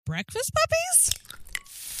Breakfast puppies?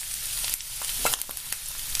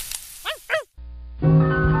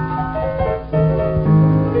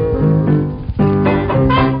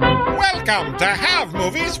 Welcome to Have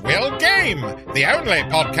Movies Will Game, the only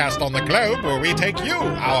podcast on the globe where we take you,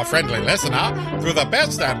 our friendly listener, through the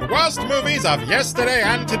best and worst movies of yesterday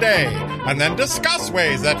and today, and then discuss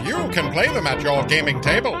ways that you can play them at your gaming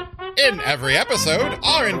table. In every episode,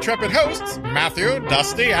 our intrepid hosts, Matthew,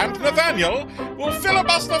 Dusty, and Nathaniel, will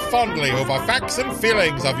filibuster fondly over facts and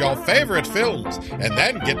feelings of your favorite films, and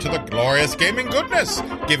then get to the glorious gaming goodness,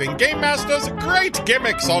 giving game masters great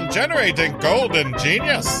gimmicks on generating golden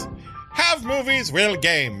genius. Have Movies Will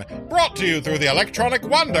Game, brought to you through the electronic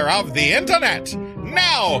wonder of the internet.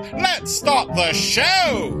 Now, let's start the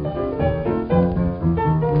show!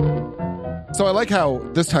 So I like how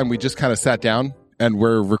this time we just kind of sat down and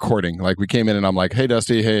we're recording. Like, we came in and I'm like, hey,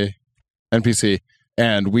 Dusty, hey, NPC.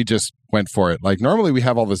 And we just went for it. Like, normally we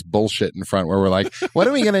have all this bullshit in front where we're like, what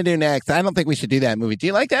are we going to do next? I don't think we should do that movie. Do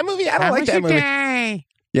you like that movie? I don't like that movie. Die.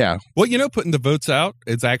 Yeah. Well, putting the votes out,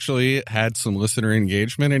 it's actually had some listener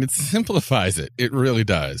engagement and it simplifies it. It really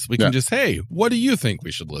does. We can just, hey, what do you think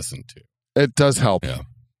we should listen to? It does help. Yeah.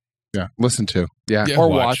 Listen to. Yeah. Or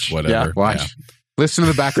watch. Whatever. Yeah. Watch. Yeah. Listen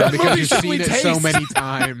to the background because you've seen it so many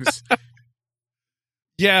times.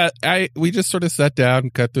 Yeah, we just sort of sat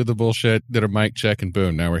down, cut through the bullshit, did a mic check, and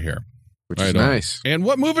boom, now we're here. Which is nice. And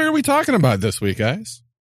what movie are we talking about this week, guys?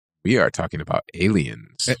 We are talking about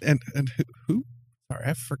Aliens. And who? Sorry,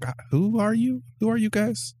 I forgot. Who are you? Who are you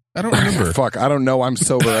guys? I don't remember. Fuck, I don't know. I'm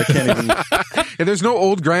sober. I can't even. And there's no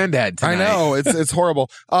old granddad tonight. I know. It's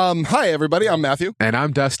horrible. Hi, everybody. I'm Matthew. And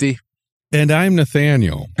I'm Dusty. And I'm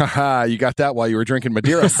Nathaniel. Haha, you got that while you were drinking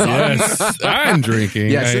Madeira, son. Yes, I'm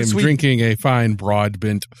drinking. I'm drinking a fine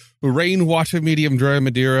Broadbent rainwater medium dry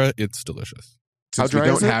Madeira. It's delicious. Since we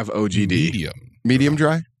don't have OGD. Medium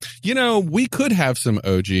dry? We could have some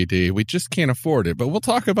OGD. We just can't afford it, but we'll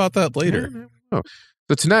talk about that later.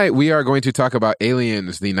 So tonight we are going to talk about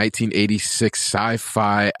Aliens, the 1986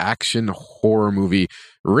 sci-fi action horror movie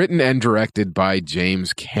written and directed by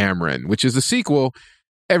James Cameron, which is the sequel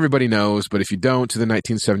everybody knows, but if you don't, to the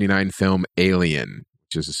 1979 film Alien,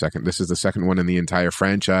 which is this is the second one in the entire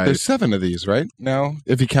franchise. There's 7 of these, right? Now,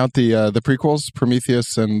 if you count the prequels,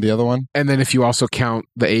 Prometheus and the other one. And then if you also count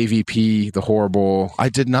the AVP, the horrible... I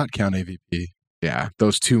did not count AVP. Yeah,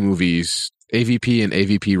 those 2 movies, AVP and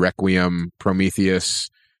AVP Requiem, Prometheus.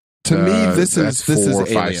 To me, this is 4,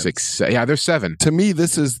 5, 6, 7. Yeah, there's 7. To me,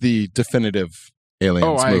 this is the definitive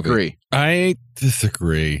Aliens movie. I agree. I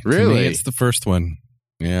disagree. Really? To me, it's the first one.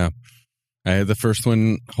 Yeah. The first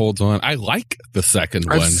one holds on. I like the second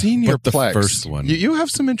one. I've seen your the Plex. First one. You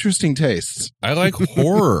have some interesting tastes. I like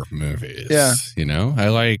horror movies. Yeah. I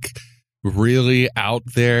like really out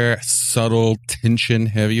there, subtle,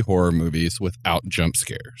 tension-heavy horror movies without jump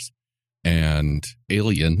scares. And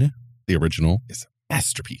Alien, the original, is a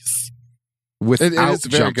masterpiece. Without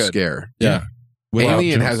jump good. Scare. Yeah.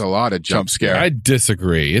 Alien has a lot of jump scare. I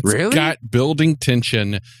disagree. It's got building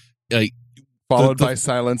tension, followed by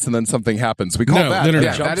silence, and then something happens. We call that a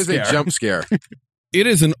jump that is scare. a jump scare. It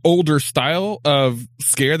is an older style of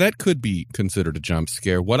scare that could be considered a jump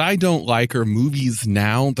scare. What I don't like are movies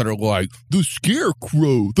now that are like, the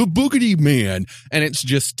Scarecrow, the Boogity Man, and it's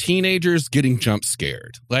just teenagers getting jump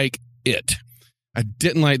scared. Like It. I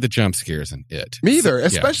didn't like the jump scares in It. Me either,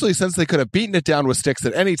 especially since they could have beaten it down with sticks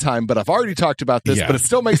at any time, but I've already talked about this, but it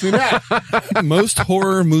still makes me mad. Most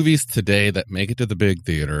horror movies today that make it to the big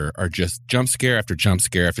theater are just jump scare after jump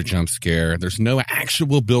scare after jump scare. There's no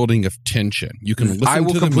actual building of tension. You can listen to the music. I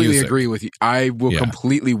will completely agree with you. I will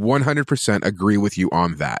completely 100% agree with you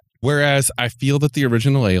on that. Whereas I feel that the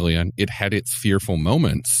original Alien, it had its fearful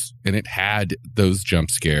moments and it had those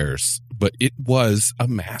jump scares, but it was a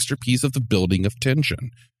masterpiece of the building of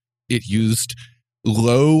tension. It used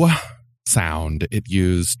low sound. It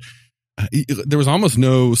used, there was almost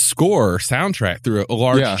no score soundtrack through a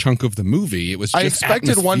large chunk of the movie. It was just I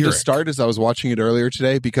expected one to start as I was watching it earlier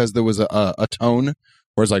today because there was a tone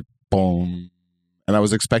where it's like, boom. And I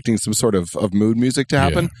was expecting some sort of mood music to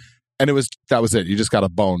happen. Yeah. And that was it. You just got a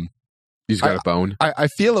bone. You just got a bone? I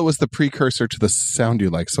feel it was the precursor to the sound you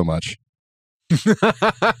like so much. Thank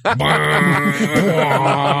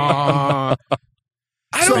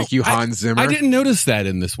you, Hans Zimmer. I didn't notice that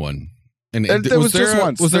in this one. And there was just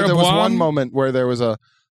once. There was one moment where there was a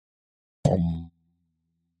boom.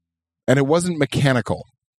 And it wasn't mechanical.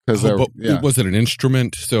 Was it an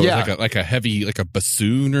instrument? So it was like a heavy, like a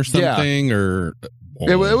bassoon or something? Or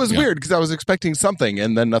it was weird because I was expecting something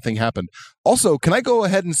and then nothing happened. Also, can I go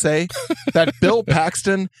ahead and say that Bill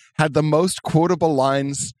Paxton had the most quotable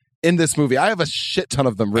lines in this movie. I have a shit ton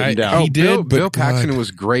of them written down. He did, Bill but Paxton God,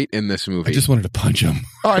 was great in this movie. I just wanted to punch him.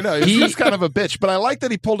 Oh, I know. He's kind of a bitch, but I like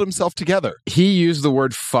that he pulled himself together. He used the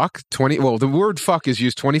word fuck 20. Well, the word fuck is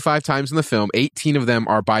used 25 times in the film. 18 of them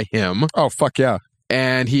are by him. Oh, fuck yeah.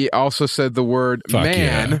 And he also said the word Fuck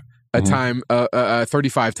man yeah.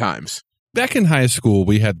 35 times. Back in high school,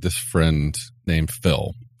 we had this friend named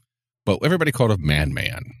Phil, but everybody called him Man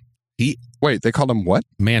Man. Wait, they called him what?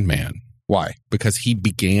 Man Man. Why? Because he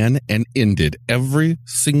began and ended every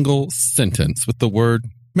single sentence with the word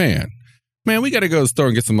man. Man, we got to go to the store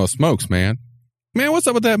and get some more smokes, man. Man, what's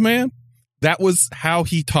up with that, man? That was how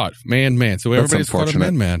he taught man. So everybody's called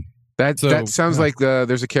him man. That sounds like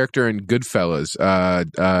there's a character in Goodfellas,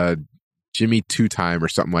 Jimmy Two Time or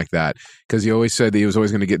something like that. Because he always said that he was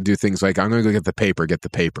always going to do things like, I'm going to go get the paper.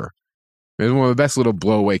 It was one of the best little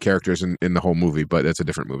blowaway characters in the whole movie, but it's a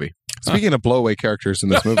different movie. Speaking of blowaway characters in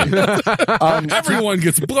this movie, Everyone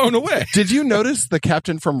gets blown away. did you notice the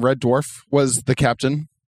captain from Red Dwarf was the captain?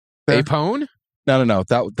 there? Apone? No.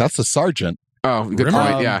 That's a sergeant. Oh, good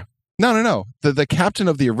Rimmer? point. Yeah. No. The captain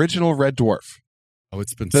of the original Red Dwarf. Oh,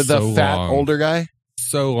 it's been The so fat long. older guy.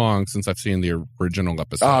 So long since I've seen the original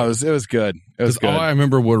episode. Oh, it was good. It was 'Cause all good. I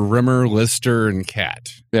remember were Rimmer, Lister, and Cat.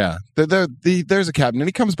 Yeah. There's a captain, and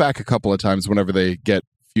he comes back a couple of times whenever they get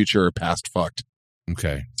future or past fucked.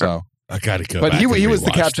 Okay. So, I got to go but back he and was the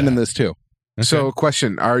rewatch captain in that. this too. Okay. So,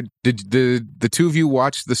 question: did the two of you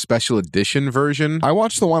watch the special edition version? I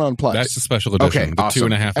watched the one on Plex. That's the special edition. Okay, the awesome.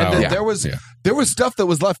 2.5 And hours. then there was stuff that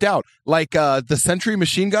was left out, like the Sentry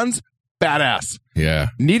machine guns. Badass. Yeah.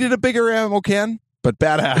 Needed a bigger ammo can, but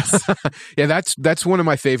badass. Yeah, that's one of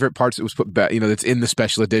my favorite parts that was put back. That's in the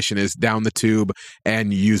special edition is down the tube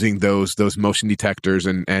and using those motion detectors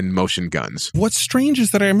and motion guns. What's strange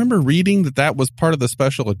is that I remember reading that was part of the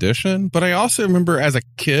special edition, but I also remember as a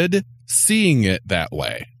kid seeing it that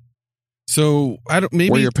way. So I don't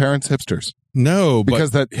maybe Were your parents hipsters? no, but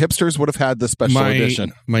Because the hipsters would have had the special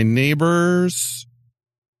edition. my neighbor's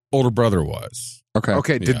older brother was. Okay,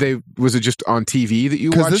 was it just on TV that you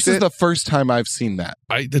Because watched this it? is the first time I've seen that.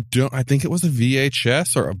 I think it was a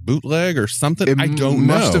VHS or a bootleg or something. It I don't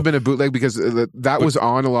know. must have been a bootleg because that was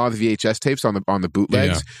on a lot of the VHS tapes on the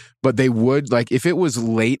bootlegs. Yeah. But they would, like, if it was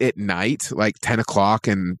late at night, like 10 o'clock,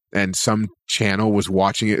 and some channel was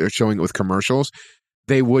watching it or showing it with commercials,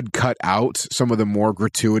 they would cut out some of the more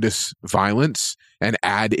gratuitous violence and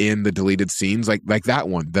add in the deleted scenes, like that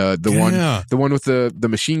one, the one with the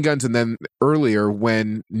machine guns, and then earlier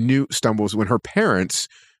when Newt stumbles, when her parents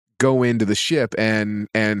go into the ship and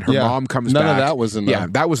her mom comes back. None of that was in there.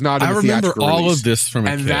 that was not in I the remember theatrical all release. of this from a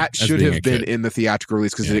And kid, that as should being have a been kid. in the theatrical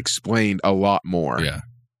release because it explained a lot more. Yeah.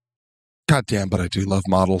 God damn, but I do love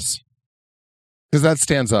models. Because that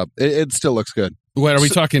stands up. It still looks good. What are we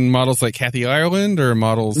talking? Models like Kathy Ireland or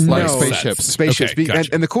models like No, spaceships? Spaceships. Okay, gotcha.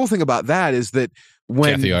 And the cool thing about that is that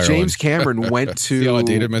when Kathy Ireland. James Cameron went to See how I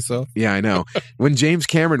dated myself? Yeah, I know. When James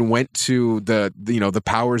Cameron went to the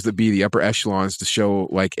powers that be, the upper echelons, to show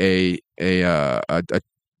like a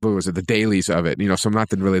what was it, the dailies of it? So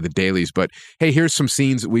not really the dailies, but hey, here's some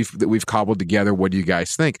scenes that we've cobbled together. What do you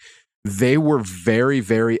guys think? They were very,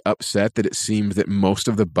 very upset that it seemed that most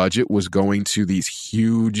of the budget was going to these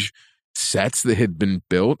huge sets that had been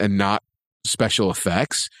built and not special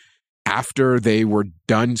effects. After they were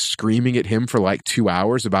done screaming at him for like 2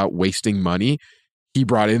 hours about wasting money, he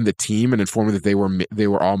brought in the team and informed them that they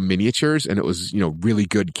were all miniatures and it was really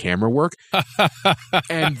good camera work.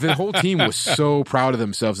 And the whole team was so proud of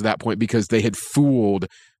themselves at that point because they had fooled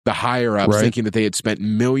the higher ups, Right. thinking that they had spent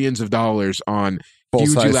millions of dollars on huge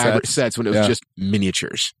Full-size elaborate sets. sets when it was just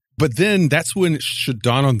miniatures. But then that's when it should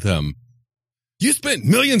dawn on them. You spent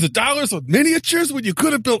millions of dollars on miniatures when you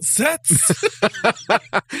could have built sets.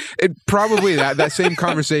 It probably that same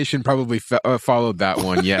conversation probably followed that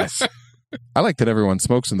one. Yes, I like that everyone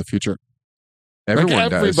smokes in the future. everyone Like,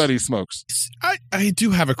 does. everybody smokes. I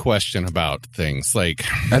do have a question about things like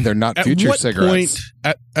And they're not future cigarettes.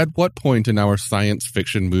 At what point in our science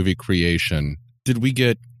fiction movie creation did we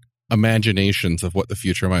get imaginations of what the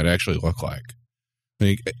future might actually look like?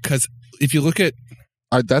 Because if you look at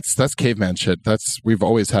That's caveman shit. We've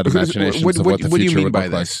always had imaginations of what the do you future mean would by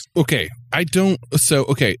look like. this?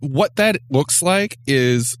 what that looks like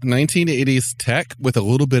is 1980s tech with a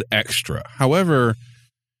little bit extra. However,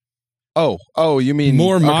 Oh, you mean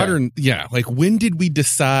more okay. modern. Yeah. Like when did we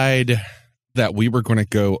decide that we were going to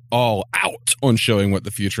go all out on showing what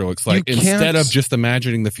the future looks like You can't- instead of just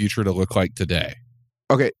imagining the future to look like today?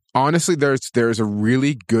 Okay, honestly, there's a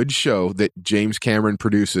really good show that James Cameron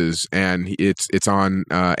produces, and it's on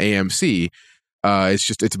AMC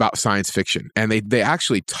It's about science fiction, and they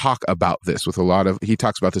actually talk about this with he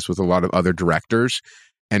talks about this with a lot of other directors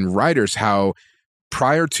and writers, how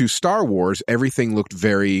prior to Star Wars, everything looked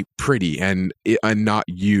very pretty and not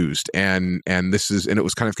used, and it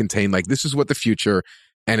was kind of contained like, this is what the future,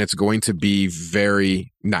 and it's going to be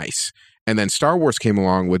very nice. And then Star Wars came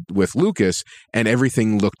along with Lucas, and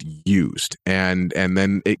everything looked used, and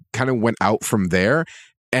then it kind of went out from there.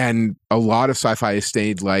 And a lot of sci-fi has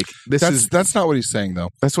stayed like, that's not what he's saying,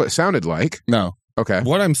 though. That's what it sounded like. No. Okay.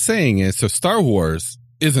 What I'm saying is, so Star Wars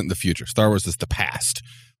isn't the future. Star Wars is the past.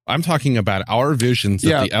 I'm talking about our visions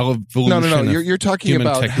of the evolution No. You're talking human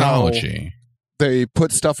about technology. How they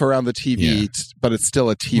put stuff around the TV, but it's still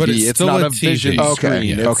a TV. But it's still not a a vision TV.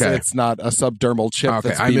 screen. Okay. It's not a subdermal chip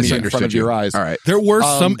that's I beaming in front of misunderstood your eyes. All right. There were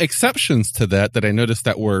some exceptions to that I noticed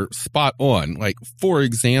that were spot on. Like, for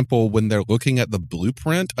example, when they're looking at the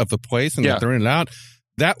blueprint of the place and they're throwing it out,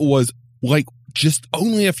 that was like just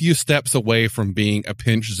only a few steps away from being a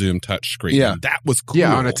pinch zoom touch screen. Yeah. And that was cool.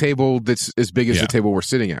 Yeah, on a table that's as big as the table we're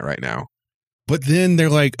sitting at right now. But then they're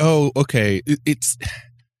like, oh, okay, it's...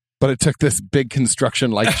 But it took this big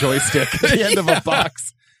construction like joystick at the end of a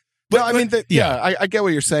box. I get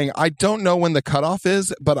what you're saying. I don't know when the cutoff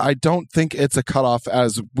is, but I don't think it's a cutoff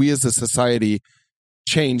as we as a society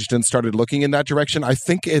changed and started looking in that direction. I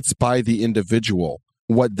think it's by the individual,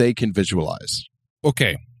 what they can visualize.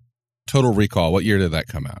 Okay. Total Recall. What year did that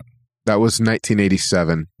come out? That was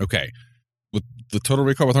 1987. Okay. With the Total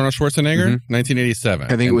Recall with Arnold Schwarzenegger? 1987.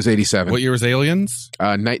 I think it was 87. What year was Aliens?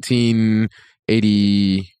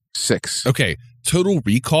 1986. Okay. Total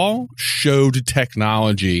Recall showed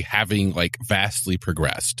technology having like vastly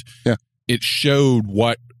progressed. Yeah. It showed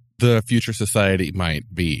what the future society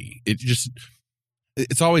might be.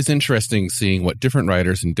 It's always interesting seeing what different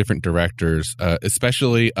writers and different directors,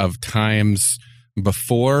 especially of times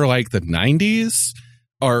before like the 90s,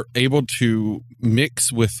 are able to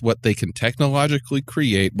mix with what they can technologically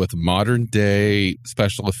create with modern day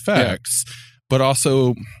special effects, but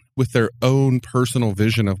also with their own personal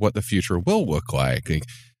vision of what the future will look like.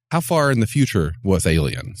 How far in the future was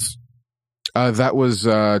Aliens? That was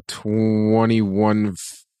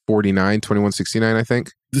 2169, I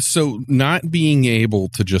think. So not being able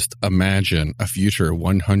to just imagine a future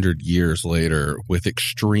 100 years later with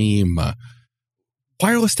extreme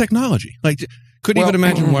wireless technology. Like, couldn't even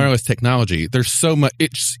imagine wireless technology. There's so much.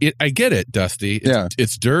 I get it, Dusty.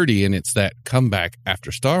 It's dirty, and it's that comeback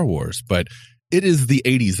after Star Wars, but it is the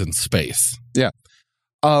 80s in space. Yeah.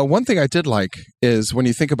 One thing I did like is when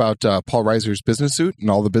you think about Paul Reiser's business suit and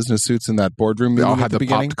all the business suits in that boardroom meeting all had at the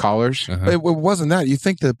beginning. Popped collars. It wasn't that. You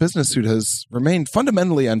think the business suit has remained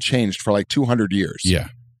fundamentally unchanged for like 200 years. Yeah.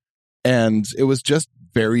 And it was just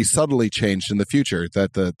very subtly changed in the future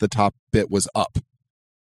that the top bit was up.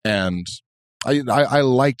 And I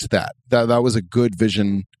liked that. That was a good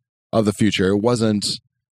vision of the future. It wasn't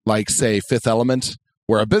like, say, Fifth Element,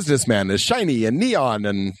 where a businessman is shiny and neon,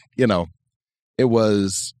 and it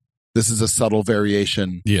was, this is a subtle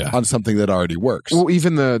variation on something that already works. Well,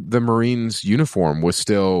 even the Marines uniform was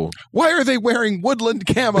still... Why are they wearing woodland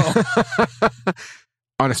camo?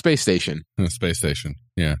 On a space station. On a space station,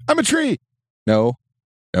 yeah. I'm a tree. No,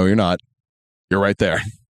 you're not. You're right there.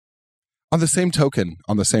 On the same token,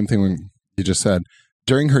 on the same thing you just said,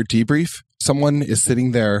 during her debrief, someone is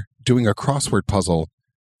sitting there doing a crossword puzzle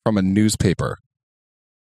from a newspaper.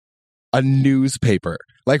 A newspaper.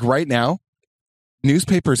 Like right now,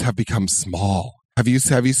 newspapers have become small. Have you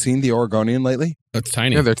seen the Oregonian lately? It's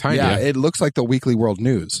tiny. Yeah, they're tiny. Yeah, it looks like the Weekly World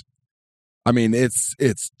News. I mean, it's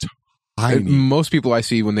tiny. Most people I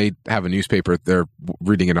see when they have a newspaper, they're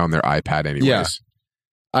reading it on their iPad anyways. Yeah.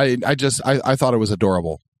 I thought it was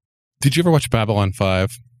adorable. Did you ever watch Babylon 5?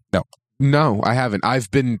 No, I haven't. I've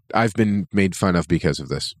been made fun of because of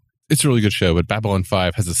this. It's a really good show, but Babylon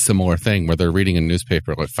 5 has a similar thing where they're reading a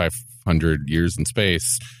newspaper like 500 years in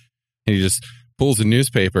space, and he just pulls a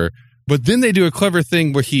newspaper. But then they do a clever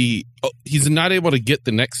thing where he's not able to get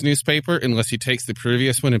the next newspaper unless he takes the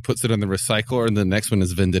previous one and puts it on the recycler, and the next one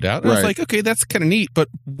is vended out. And I was like, okay, that's kind of neat, but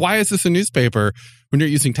why is this a newspaper when you're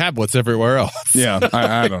using tablets everywhere else? Yeah,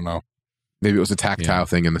 I don't know. Maybe it was a tactile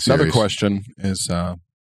thing in the series. Another question is,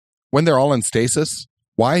 when they're all in stasis,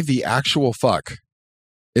 why the actual fuck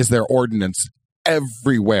is there ordnance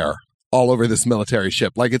everywhere all over this military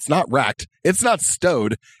ship? Like, it's not racked. It's not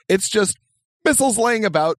stowed. It's just missiles laying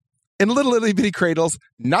about in little itty bitty cradles,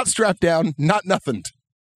 not strapped down, not nothing.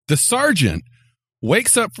 The sergeant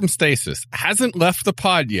wakes up from stasis, hasn't left the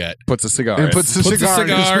pod yet. Puts a cigar and in. puts a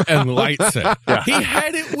cigar and lights it. Yeah. He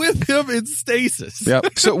had it with him in stasis.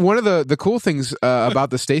 Yep. So one of the cool things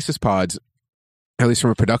about the stasis pods, at least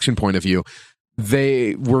from a production point of view,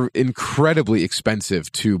 they were incredibly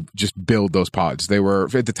expensive to just build those pods. They were,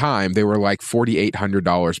 at the time, they were like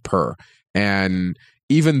 $4,800 per. And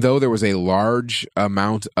even though there was a large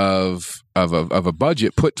amount of a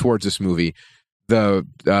budget put towards this movie, the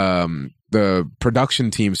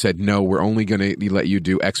production team said, no, we're only going to let you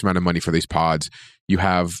do X amount of money for these pods. You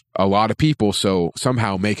have a lot of people, so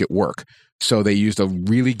somehow make it work. So they used a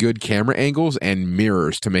really good camera angles and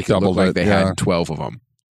mirrors to make it look like they had 12 of them.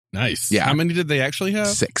 Nice. Yeah. How many did they actually have?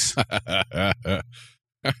 6.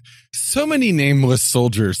 So many nameless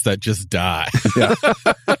soldiers that just die. Yeah.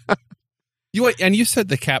 You said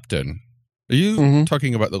the captain. Are you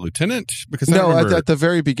talking about the lieutenant? Because No, I at the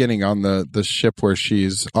very beginning on the ship where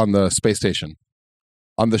she's on the space station.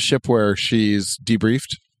 On the ship where she's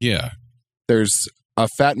debriefed, yeah. there's a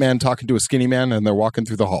fat man talking to a skinny man, and they're walking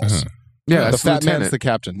through the halls. Uh-huh. Yeah, the that's fat Lieutenant. man's the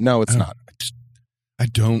captain. No, it's not.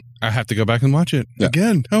 I have to go back and watch it Yeah.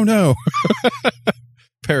 again. Oh no.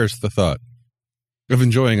 Perish the thought of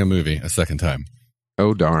enjoying a movie a second time.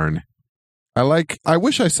 Oh, darn. I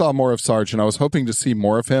wish I saw more of Sarge, and I was hoping to see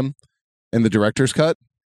more of him in the director's cut.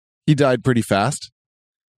 He died pretty fast.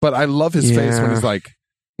 But I love his face when he's like,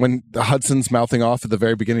 when Hudson's mouthing off at the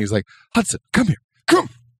very beginning, he's like, Hudson, come here. Come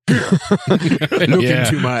here. Look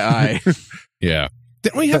into my eye. Yeah.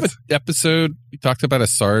 Didn't we have an episode? We talked about a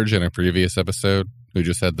Sarge in a previous episode who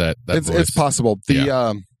just had that voice. It's possible.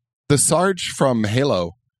 The Sarge from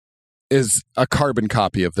Halo is a carbon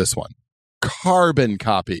copy of this one. Carbon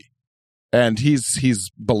copy. And he's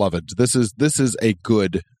beloved. This is a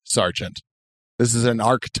good sergeant. This is an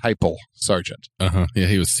archetypal sergeant. Uh-huh. Yeah,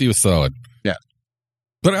 he was solid. Yeah.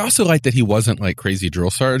 But I also like that he wasn't like crazy drill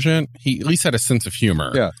sergeant. He at least had a sense of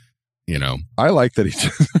humor. Yeah. You know. I like that he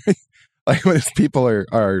just like when his people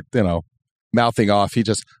are mouthing off, he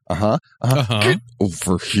just get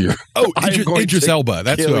over here. Oh, I'm going Idris to Elba.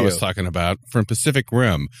 That's kill who I was you. talking about from Pacific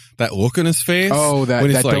Rim. That look on his face. Oh, that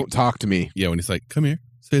when he's like, don't talk to me. Yeah, when he's like, come here,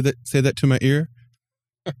 say that to my ear.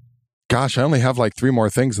 Gosh, I only have like 3 more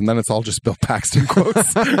things, and then it's all just Bill Paxton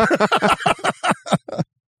quotes.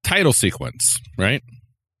 Title sequence, right?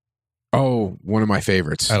 Oh, one of my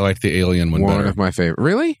favorites. I like the Alien one One better. of my favorite.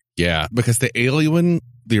 Really? Yeah, because the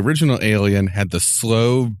original Alien had the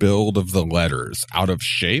slow build of the letters out of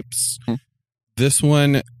shapes. This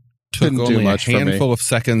one took Didn't do only a much for me. handful of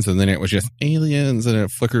seconds, and then it was just aliens, and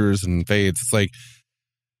it flickers and fades. It's like,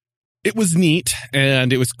 it was neat,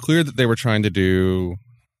 and it was clear that they were trying to do,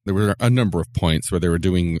 there were a number of points where they were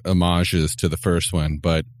doing homages to the first one,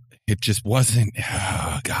 but it just wasn't,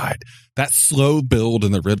 oh God. That slow build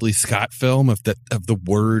in the Ridley Scott film of the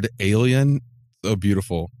word alien, so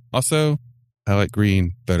beautiful. Also, I like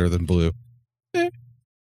green better than blue.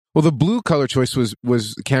 Well, the blue color choice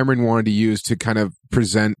was Cameron wanted to use to kind of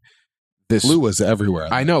present this. Blue was everywhere.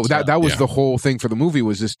 I know that was Yeah. the whole thing for the movie,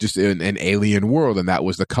 was this just an alien world, and that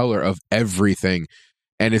was the color of everything.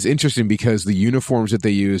 And it's interesting because the uniforms that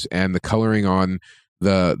they use and the coloring on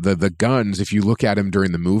the guns, if you look at them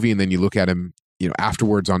during the movie and then you look at them,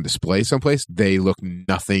 afterwards on display someplace, they look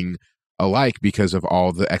nothing alike because of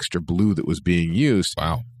all the extra blue that was being used.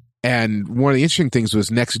 Wow. And one of the interesting things was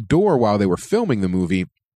next door while they were filming the movie,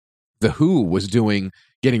 The Who was getting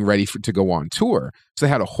ready to go on tour. So they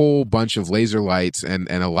had a whole bunch of laser lights and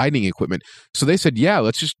a lighting equipment. So they said, yeah,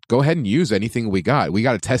 let's just go ahead and use anything we got. We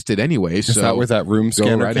got to test it anyway. Is that where that room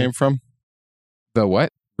scanner came from? The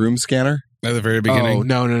what? Room scanner? At the very beginning. Oh,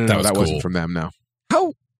 no. That was wasn't cool. from them, no.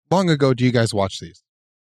 How long ago do you guys watch these?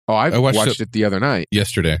 Oh, I watched watched it the other night.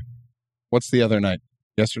 Yesterday. What's the other night?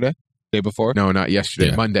 Yesterday? Day before? No, not yesterday.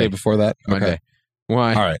 Yeah. Monday. Day before that? Monday. Okay.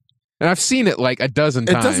 Why? All right. And I've seen it like a dozen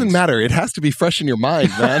times. It doesn't matter. It has to be fresh in your mind,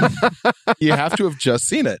 man. You have to have just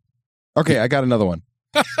seen it. Okay, I got another one.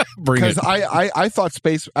 Bring it. Because I thought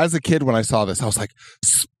space, as a kid when I saw this, I was like,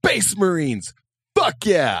 Space Marines! Fuck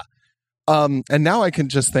yeah! And now I can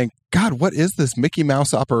just think, God, what is this Mickey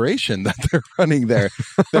Mouse operation that they're running there?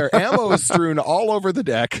 Their ammo is strewn all over the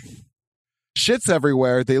deck. Shit's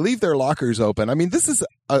everywhere. They leave their lockers open. I mean, this is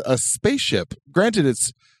a spaceship. Granted,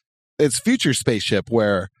 it's future spaceship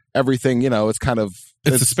where everything, it's kind of...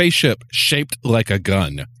 It's a spaceship shaped like a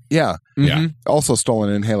gun. Yeah. Yeah. Also stolen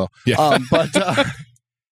in Halo. Yeah. But in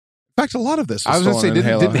fact, a lot of this was I was going to say,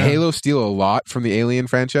 stolen in didn't Yeah. Halo steal a lot from the Alien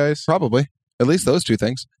franchise? Probably. At least those two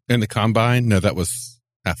things. And the Combine? No, that was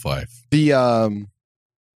Half-Life. The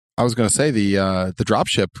I was going to say the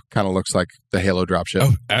dropship kind of looks like the Halo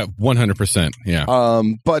dropship. Oh, 100%. Yeah.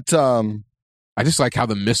 But I just like how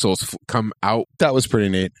the missiles come out, that was pretty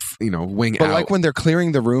neat. wing But out. like when they're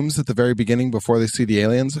clearing the rooms at the very beginning before they see the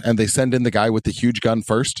aliens, and they send in the guy with the huge gun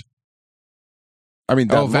first. I mean,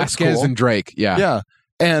 that looks Vasquez cool. and Drake. Yeah. Yeah.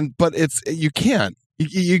 But you can't.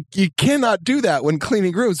 You cannot do that when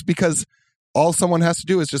cleaning rooms because all someone has to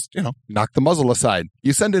do is just, knock the muzzle aside.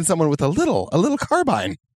 You send in someone with a little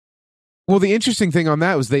carbine. Well, the interesting thing on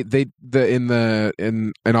that was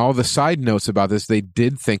in all the side notes about this, they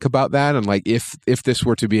did think about that and like if this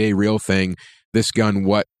were to be a real thing, this gun,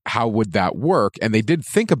 how would that work? And they did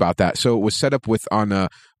think about that. So it was set up on a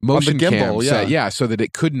motion gimbal, cam, so that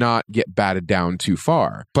it could not get batted down too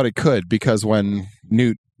far. But it could, because when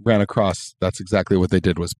Newt ran across, that's exactly what they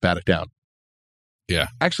did, was bat it down. Yeah.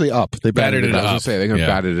 Actually up. They batted it up. I was going to say, they're going to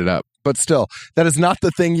batted it up. But still, that is not the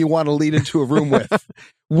thing you want to lead into a room with.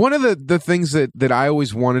 One of the things that I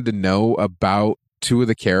always wanted to know about two of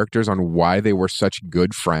the characters on why they were such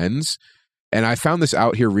good friends, and I found this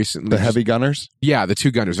out here recently. The heavy gunners? Yeah, the two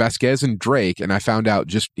gunners, Vasquez and Drake, and I found out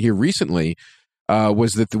just here recently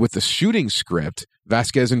was that with the shooting script,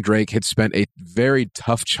 Vasquez and Drake had spent a very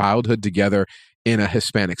tough childhood together in a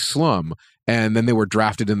Hispanic slum, and then they were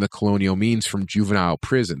drafted in the colonial means from juvenile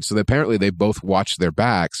prison. So apparently they both watched their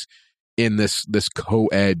backs in this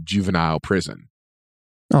co-ed juvenile prison.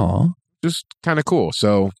 Aw. Just kind of cool.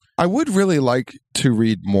 So I would really like to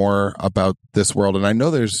read more about this world, and I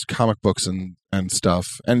know there's comic books and stuff,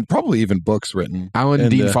 and probably even books written. Alan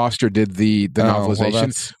Dean Foster did the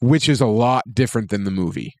novelization, which is a lot different than the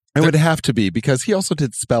movie. It would have to be, because he also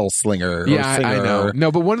did Spell Slinger. Yeah, I know.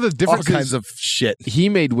 No, but one of the differences all kinds of shit he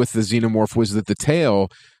made with the xenomorph was that the tail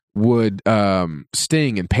would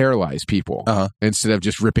sting and paralyze people instead of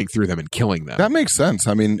just ripping through them and killing them. That makes sense.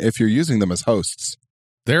 I mean, if you're using them as hosts.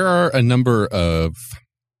 There are a number of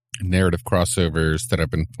narrative crossovers that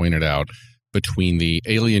have been pointed out between the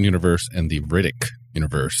Alien universe and the Riddick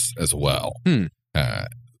universe as well.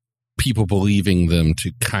 People believing them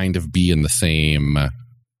to kind of be in the same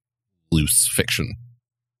loose fiction.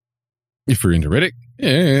 If you're into Riddick,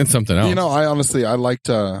 it's something else. I honestly, I liked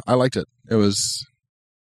it. It was,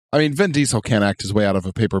 Vin Diesel can't act his way out of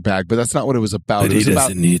a paper bag, but that's not what it was about. But he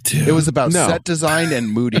doesn't need to. It was about set design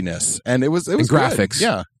and moodiness, and it was graphics. Good.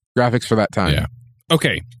 Yeah, graphics for that time. Yeah.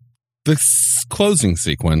 Okay. This closing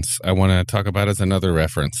sequence I want to talk about as another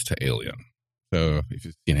reference to Alien. So if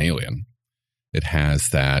you've seen Alien, it has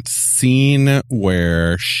that scene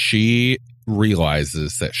where she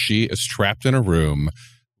realizes that she is trapped in a room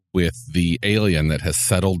with the alien that has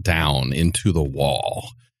settled down into the wall.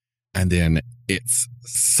 And then it's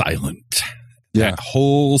silent. Yeah. That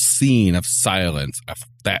whole scene of silence, of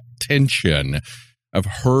that tension, of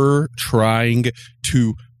her trying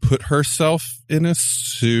to put herself in a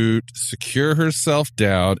suit, secure herself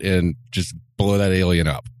down, and just blow that alien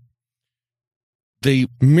up. They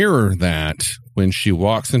mirror that when she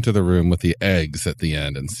walks into the room with the eggs at the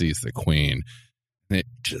end and sees the queen. And it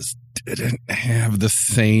just didn't have the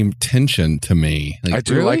same tension to me. I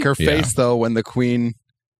do like her face, though, when the queen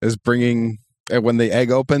is bringing, when the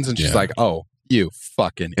egg opens and she's like, oh, you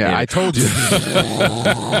fucking idiot. I told you.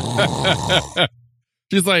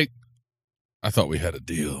 She's like, I thought we had a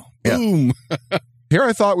deal. Yeah. Boom. Here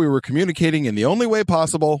I thought we were communicating in the only way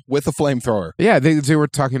possible with a flamethrower. Yeah, they were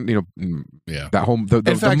talking, that whole, in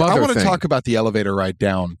fact, mother I want to thing. talk about the elevator ride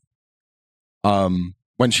down.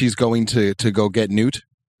 When she's going to go get Newt.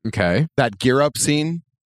 Okay. That gear up scene,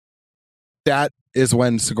 that is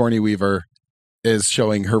when Sigourney Weaver is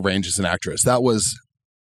showing her range as an actress. That was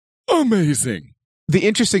amazing. The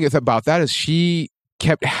interesting thing about that is she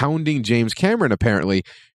kept hounding James Cameron, apparently,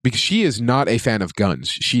 because she is not a fan of guns.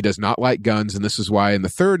 She does not like guns, and this is why in the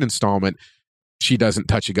third installment, she doesn't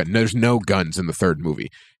touch a gun. There's no guns in the third movie.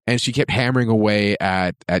 And she kept hammering away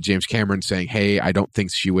at James Cameron saying, hey, I don't think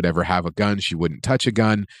she would ever have a gun. She wouldn't touch a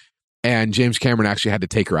gun. And James Cameron actually had to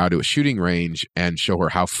take her out to a shooting range and show her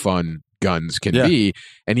how fun guns can be.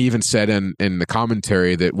 And he even said in the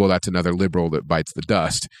commentary that, well, that's another liberal that bites the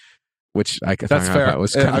dust, which that's fair. That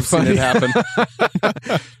was kind of funny. Seen it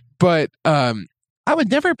happen. But I would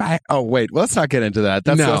never buy. Oh, wait. Let's not get into that.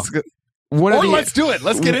 Let's do it.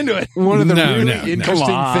 Let's get into it. One of the really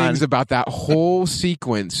interesting things about that whole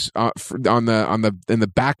sequence in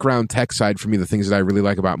the background tech side for me, the things that I really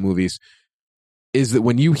like about movies is that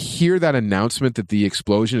when you hear that announcement that the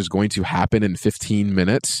explosion is going to happen in 15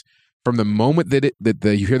 minutes, from the moment that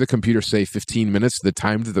you hear the computer say 15 minutes, the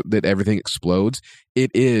time that everything explodes,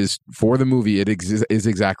 it is, for the movie, it is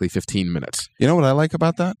exactly 15 minutes. You know what I like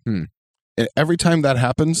about that? Every time that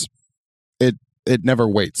happens, it never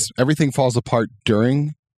waits. Everything falls apart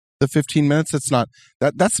during the 15 minutes. It's not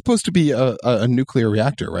that's supposed to be a nuclear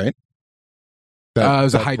reactor, right? It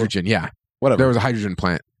was a hydrogen, whatever. There was a hydrogen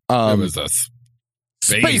plant. It was a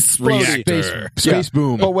space reactor. Space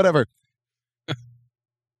boom. Well, whatever.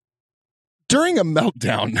 During a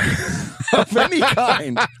meltdown of any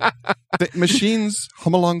kind, the machines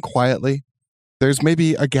hum along quietly. There's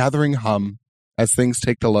maybe a gathering hum as things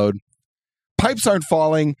take the load. Pipes aren't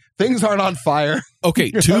falling. Things aren't on fire.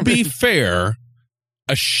 Okay, to be fair,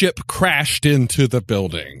 a ship crashed into the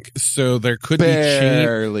building. So there could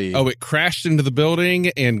Barely. be... Oh, it crashed into the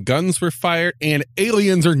building and guns were fired and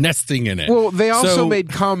aliens are nesting in it. Well, they also So- made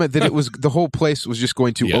comment that it was the whole place was just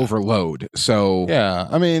going to Yeah. overload. So Yeah,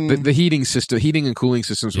 I mean... the heating and cooling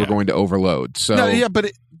systems were Yeah. going to overload. So No, yeah,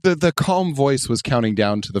 but the calm voice was counting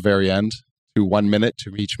down to the very end to 1 minute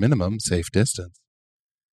to reach minimum safe distance.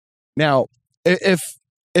 Now,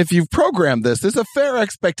 if you've programmed this, there's a fair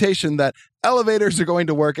expectation that elevators are going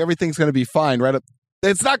to work, everything's going to be fine, right?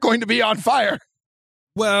 It's not going to be on fire.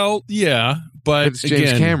 Well, yeah, but it's James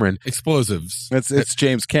again, Cameron. explosives. It's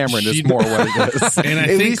James Cameron. It's She- more what it is. And I At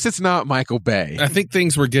think least it's not Michael Bay. I think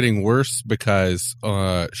things were getting worse because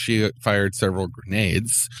she fired several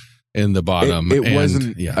grenades in the bottom. It and-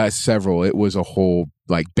 wasn't yeah. several. It was a whole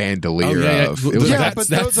bandolier of. It was Yeah, like, but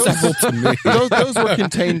that's those- several to me. those were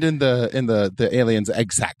contained in the alien's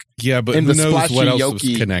egg sac. Yeah, but in who the knows what splashy else was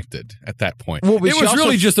Yoki- connected at that point? Well, but it she was also-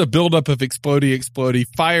 really just a buildup of explodey,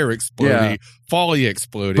 fire explodey, Yeah. folly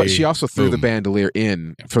explodey. but she also threw the Boom. bandolier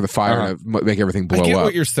in for the fire to make everything blow I get up.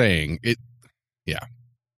 what you're saying.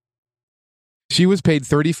 She was paid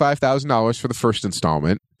 $35,000 for the first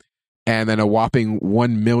installment, and then a whopping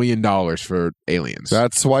 $1 million for Aliens.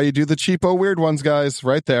 That's why you do the cheapo weird ones, guys,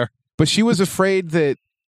 right there. But she was afraid that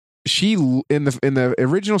she in the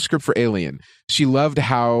original script for Alien, she loved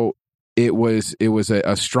how it was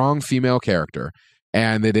a strong female character,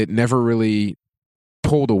 and that it never really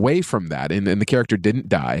pulled away from that, and the character didn't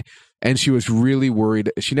die. And she was really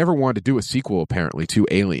worried. She never wanted to do a sequel, apparently, to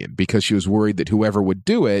Alien, because she was worried that whoever would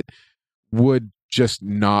do it would just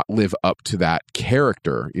not live up to that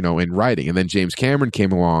character, in writing. And then James Cameron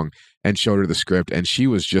came along and showed her the script, and she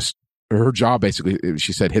was just, her jaw basically,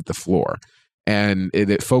 she said, hit the floor. And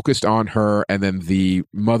it focused on her, and then the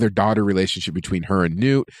mother-daughter relationship between her and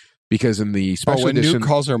Newt, because in the special when edition, Newt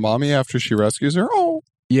calls her mommy after she rescues her,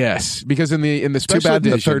 yes, because in the too special bad in the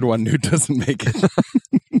edition, third one Newt doesn't make it.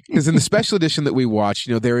 because in the special edition that we watched,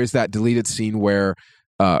 there is that deleted scene where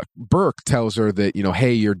Burke tells her that,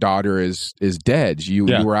 hey, your daughter is dead. You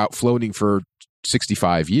were out floating for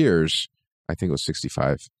 65 years. I think it was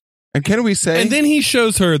 65. And can we say... And then he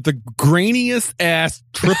shows her the grainiest ass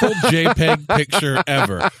triple JPEG picture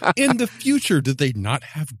ever. In the future, did they not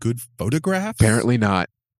have good photographs? Apparently not.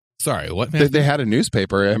 Sorry, what? they had a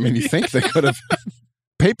newspaper. I mean, you think they could have...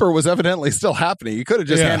 Paper was evidently still happening. You could have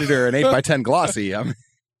just handed her an 8x10 glossy. I mean,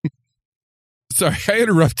 Sorry, I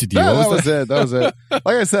interrupted you. that What was it. That was it. Like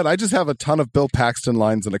I said, I just have a ton of Bill Paxton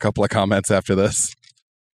lines and a couple of comments after this.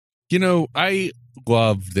 I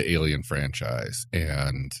love the Alien franchise,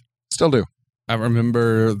 and Still do. I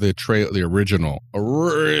remember the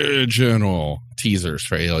original teasers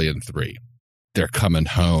for Alien 3. They're coming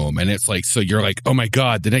home, and it's like, so you're like, oh my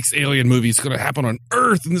God, the next Alien movie is going to happen on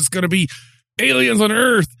Earth, and it's going to be aliens on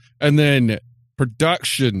Earth. And then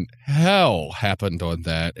production hell happened on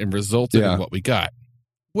that and resulted in what we got,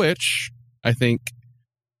 which I think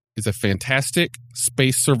is a fantastic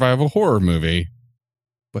space survival horror movie,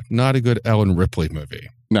 but not a good Ellen Ripley movie.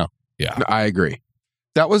 No. Yeah. No, I agree.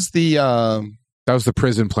 That was the... That was the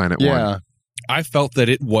Prison Planet one. I felt that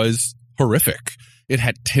it was horrific. It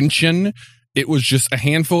had tension. It was just a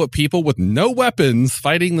handful of people with no weapons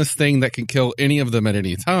fighting this thing that can kill any of them at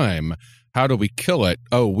any time. How do we kill it?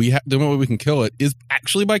 Oh, the only way we can kill it is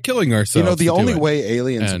actually by killing ourselves. the only way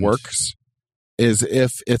Aliens works is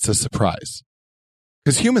if it's a surprise.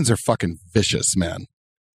 Because humans are fucking vicious, man.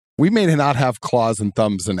 We may not have claws and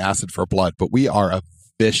thumbs and acid for blood, but we are a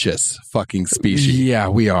vicious fucking species. Yeah,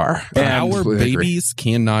 we are. Our babies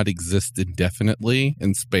cannot exist indefinitely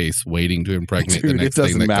in space waiting to impregnate the Dude, next it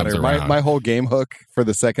doesn't thing that matter. comes around. My whole game hook for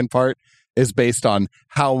the second part is based on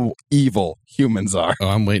how evil humans are. Oh,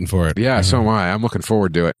 I'm waiting for it. Yeah, so am I. I'm looking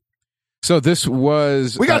forward to it. So this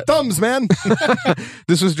was... We got thumbs, man.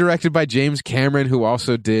 This was directed by James Cameron, who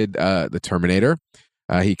also did The Terminator.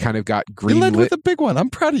 He kind of got You led greenlit. with a big one.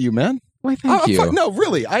 I'm proud of you, man. Why, thank you. No,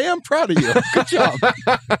 really, I am proud of you. Good job.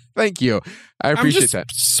 Thank you. I I'm appreciate just that.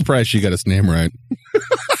 surprised you got his name right.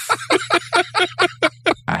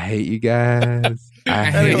 I hate you guys. I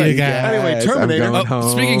Anyway, hate you guys. anyway, Terminator. I'm going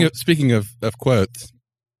home. Speaking of quotes,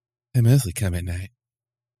 I mostly come at night.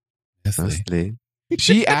 Mostly.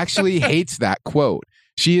 She actually hates that quote.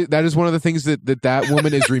 That is one of the things that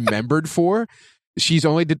woman is remembered for. She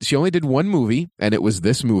only did one movie, and it was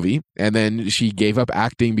this movie, and then she gave up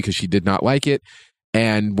acting because she did not like it.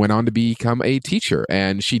 and went on to become a teacher.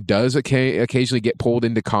 And she does occasionally get pulled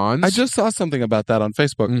into cons. I just saw something about that on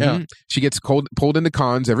Facebook. Mhm. Yeah. She gets pulled into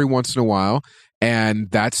cons every once in a while. And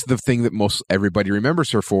that's the thing that most everybody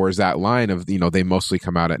remembers her for, is that line of, they mostly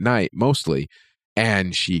come out at night, mostly.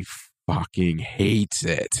 And she fucking hates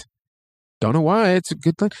it. Don't know why. It's a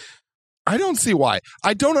good line. I don't see why.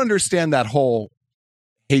 I don't understand that whole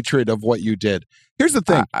hatred of what you did. Here's the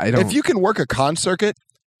thing. I don't. If you can work a con circuit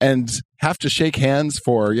and have to shake hands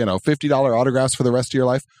for, $50 autographs for the rest of your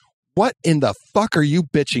life, what in the fuck are you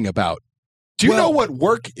bitching about? Do you know what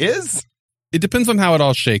work is? It depends on how it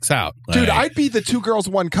all shakes out. Dude, I'd be the 2 girls,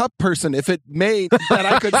 1 cup person if it made that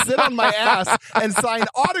I could sit on my ass and sign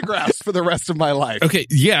autographs for the rest of my life. Okay,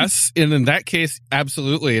 yes. And in that case,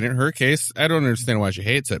 absolutely. And in her case, I don't understand why she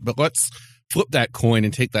hates it. But let's flip that coin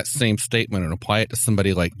and take that same statement and apply it to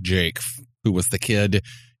somebody like Jake, who was the kid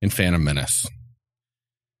in Phantom Menace.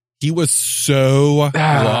 He was so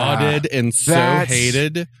lauded and so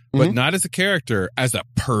hated, but not as a character, as a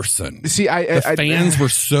person. See, the fans were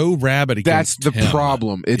so rabid against him. That's the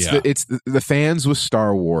problem. It's the fans with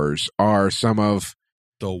Star Wars are some of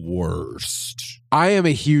the worst. I am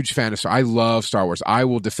a huge fan of I love Star Wars. I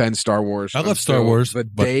will defend Star Wars. I love Star Wars, but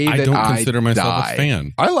I don't consider myself a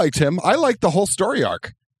fan. I liked him. I liked the whole story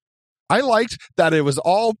arc. I liked that it was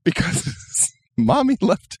all because mommy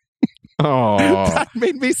left. Oh, that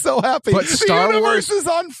made me so happy. But Star Wars is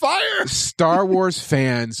on fire. Star Wars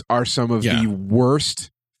fans are some of the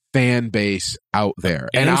worst fan base out there.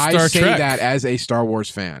 And I say that as a Star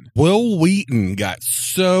Wars fan. Will Wheaton got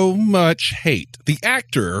so much hate, the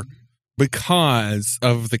actor, because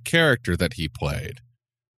of the character that he played.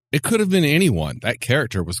 It could have been anyone. That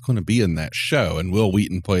character was going to be in that show, and Will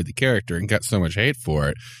Wheaton played the character and got so much hate for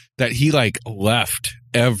it that he left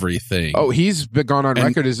everything. Oh, he's gone on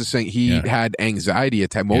record as saying he had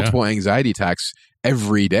multiple anxiety attacks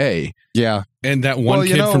every day. Yeah. And that one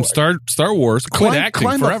kid from Star Wars quit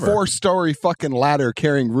acting forever. Climb a 4-story fucking ladder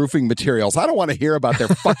carrying roofing materials. I don't want to hear about their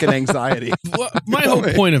fucking anxiety. Well, my whole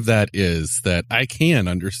point of that is that I can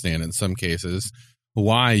understand in some cases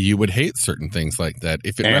why you would hate certain things like that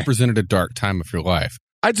if it represented a dark time of your life.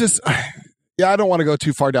 I don't want to go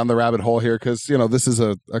too far down the rabbit hole here because, this is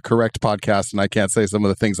a correct podcast and I can't say some of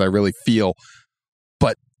the things I really feel.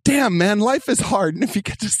 But damn, man, life is hard. And if you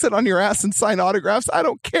could just sit on your ass and sign autographs, I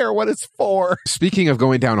don't care what it's for. Speaking of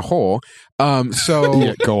going down a hole,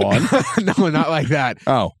 so go on. No, not like that.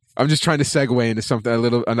 Oh, I'm just trying to segue into something,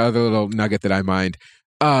 another little nugget that I mind.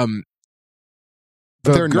 There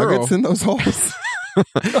are nuggets in those holes.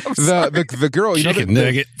 the girl, chicken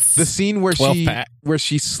nuggets. The scene where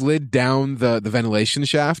she slid down the ventilation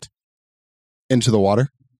shaft into the water.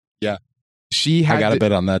 Yeah, I got a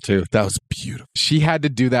bit on that too. That was beautiful. She had to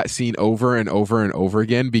do that scene over and over and over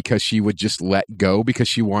again because she would just let go because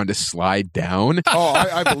she wanted to slide down. Oh,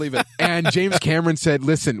 I believe it. And James Cameron said,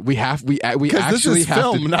 "Listen, we actually this is have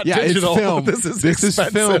film, to, not digital. It's film. This is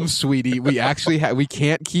film, sweetie. We actually we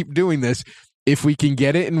can't keep doing this." If we can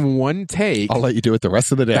get it in one take, I'll let you do it the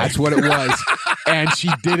rest of the day. That's what it was. And she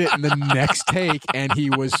did it in the next take, and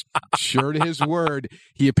he was sure to his word.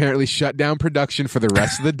 He apparently shut down production for the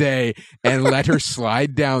rest of the day and let her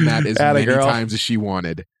slide down that as many times as she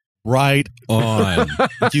wanted. Right on.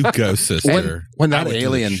 You go, sister. When that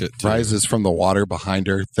alien rises from the water behind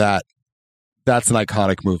her, that's an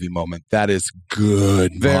iconic movie moment. That is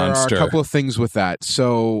good. There monster. are a couple of things with that.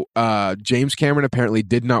 So James Cameron apparently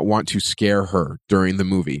did not want to scare her during the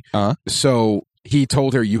movie. So he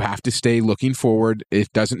told her, you have to stay looking forward.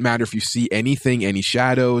 It doesn't matter if you see anything, any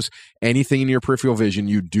shadows, anything in your peripheral vision,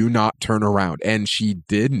 you do not turn around. And she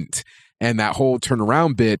didn't. And that whole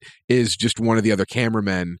turnaround bit is just one of the other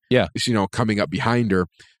cameramen, coming up behind her.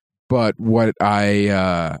 But what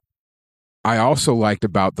I also liked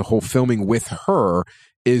about the whole filming with her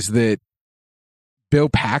is that Bill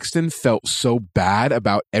Paxton felt so bad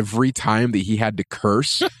about every time that he had to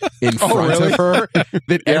curse in front of her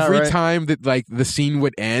that every time that the scene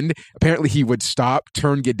would end, apparently he would stop,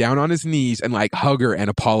 get down on his knees and hug her and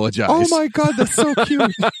apologize. Oh my God, that's so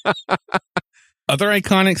cute. Other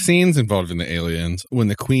iconic scenes involved in the Aliens, when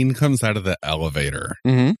the Queen comes out of the elevator.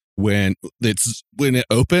 Mm-hmm. When it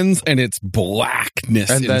opens and it's blackness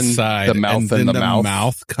and then inside, the mouth and then the mouth.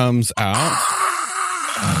 mouth comes out.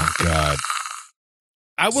 Oh God!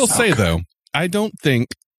 I will say though, I don't think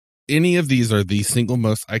any of these are the single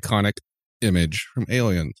most iconic image from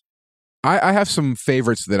Aliens. I have some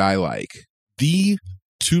favorites that I like.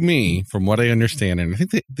 To me, from what I understand, and I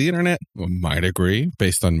think the internet might agree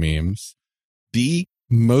based on memes, the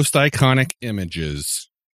most iconic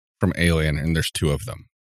images from Alien, and there's 2 of them.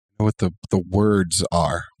 what the words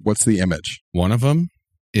are. What's the image? One of them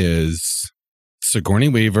is Sigourney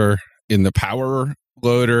Weaver in the power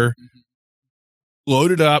loader,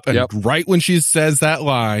 loaded up, and right when she says that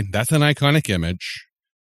line, that's an iconic image.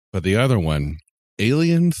 But the other one,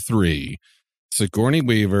 Alien 3, Sigourney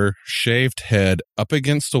Weaver, shaved head up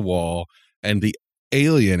against a wall, and the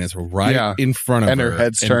alien is right in front of her. And her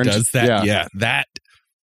head's turned. Does that, that.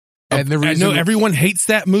 And the reason, I know everyone hates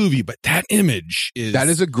that movie, but that image is... That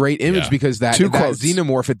is a great image because that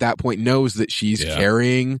xenomorph at that point knows that she's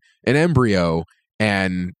carrying an embryo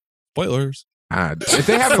and... Spoilers. If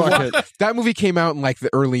they haven't that movie came out in like the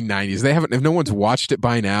early 90s. If no one's watched it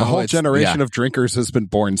by now... The whole generation of drinkers has been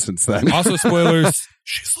born since then. Also, spoilers,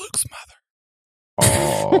 she's Luke's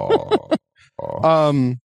mother.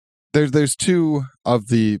 Oh. There's two of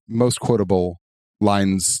the most quotable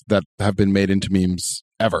lines that have been made into memes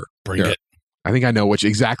ever. Bring it. I think I know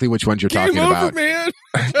exactly which ones you're talking about. Man.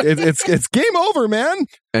 It's game over, man.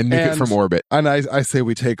 And nuke it from orbit. And I say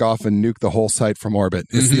we take off and nuke the whole site from orbit.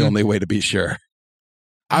 It's the only way to be sure.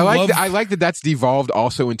 I like that that's devolved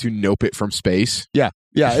also into Nope It from space. Yeah.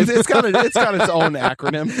 It's got its own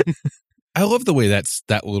acronym. I love the way that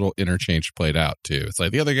little interchange played out too. It's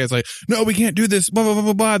like the other guy's like, "No, we can't do this." Blah blah blah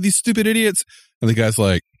blah blah. These stupid idiots. And the guy's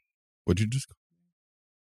like, "What'd you just?"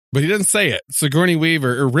 But he doesn't say it. Sigourney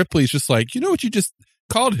Weaver or Ripley's just like, "You know what you just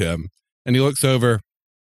called him?" And he looks over.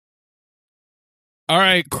 All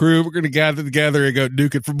right, crew, we're going to gather together and go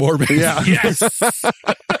nuke it from orbit. Yeah. Yes.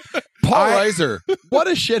 Paul Reiser, what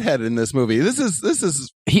a shithead in this movie. This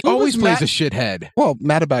is he always plays a shithead. Well,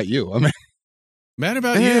 mad about you. I mean, mad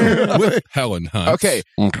about you with Helen Hunt. Okay.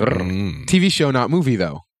 TV show, not movie,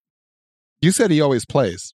 though. You said he always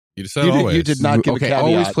plays. You said always. You did not give a caveat.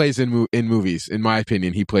 Always plays in movies. In my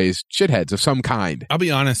opinion, he plays shitheads of some kind. I'll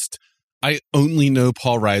be honest. I only know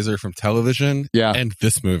Paul Reiser from television and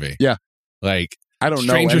this movie. Yeah. Like, I don't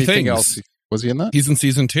know Stranger anything Things. else. Was he in that? He's in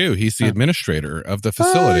season 2. He's the administrator of the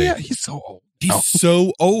facility. Yeah, he's so old. He's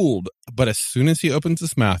so old. But as soon as he opens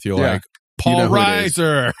his mouth, you're like, Paul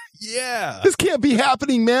Reiser. Yeah. This can't be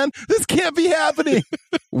happening, man. This can't be happening.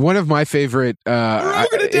 One of my favorite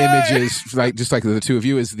images, just like the two of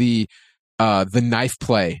you, is the knife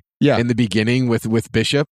play in the beginning with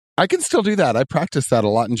Bishop. I can still do that. I practiced that a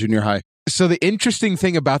lot in junior high. So the interesting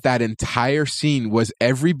thing about that entire scene was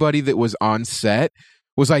everybody that was on set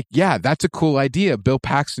was like, yeah, that's a cool idea. Bill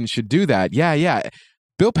Paxton should do that. Yeah.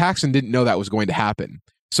 Bill Paxton didn't know that was going to happen.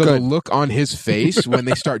 So the look on his face when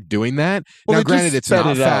they start doing that. Now, granted, it's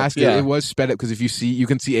not fast. It was sped up because if you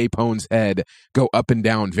can see Apone's head go up and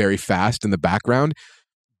down very fast in the background.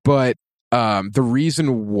 But the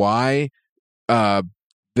reason why the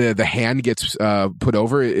hand gets put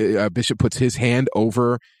over, Bishop puts his hand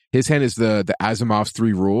over. His hand is the Asimov's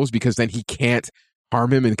 3 rules because then he can't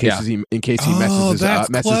harm him in case he messes up.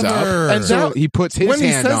 And so he puts his hand on it. When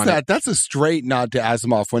he says that, that's a straight nod to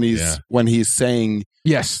Asimov when he's saying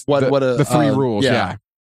the 3 rules. Yeah.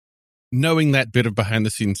 Knowing that bit of behind the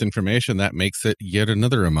scenes information, that makes it yet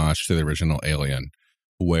another homage to the original Alien,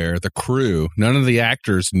 where the crew, none of the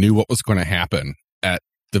actors knew what was going to happen at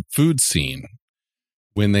the food scene.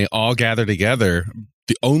 When they all gather together,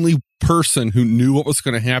 the only person who knew what was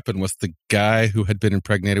going to happen was the guy who had been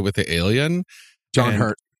impregnated with the alien. John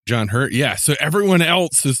Hurt. Yeah. So everyone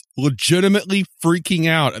else is legitimately freaking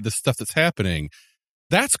out at the stuff that's happening.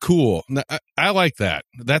 That's cool. I like that.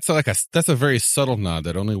 That's a very subtle nod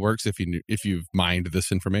that only works if you've mined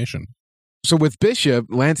this information. So with Bishop,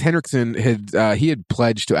 Lance Henriksen had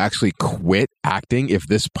pledged to actually quit acting if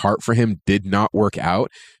this part for him did not work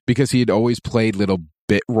out because he had always played little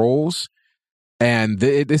bit roles. And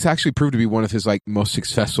this actually proved to be one of his most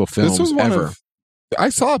successful films ever. I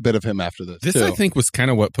saw a bit of him after this. This, too. I think, was kind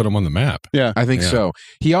of what put him on the map. Yeah, I think so.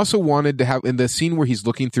 He also wanted to have, in the scene where he's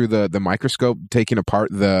looking through the microscope, taking apart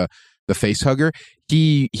the face hugger,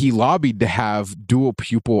 he lobbied to have dual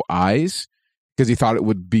pupil eyes because he thought it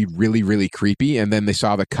would be really, really creepy. And then they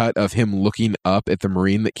saw the cut of him looking up at the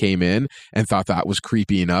Marine that came in and thought that was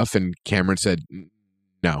creepy enough. And Cameron said,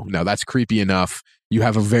 no, that's creepy enough. You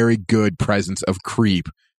have a very good presence of creep.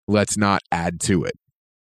 Let's not add to it.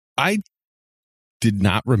 I did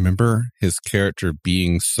not remember his character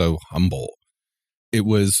being so humble. It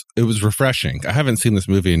was refreshing. I haven't seen this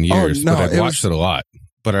movie in years, but I've watched it a lot.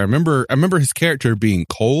 But I remember his character being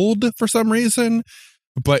cold for some reason.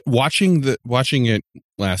 But watching it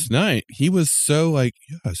last night, he was so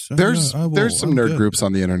yes. There's some nerd groups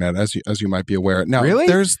on the internet, as you might be aware. Now, really?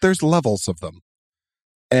 There's levels of them,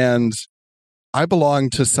 and I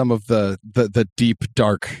belong to some of the deep,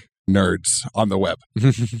 dark nerds on the web.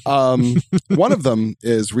 One of them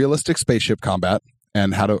is realistic spaceship combat,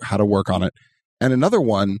 and how to work on it. And another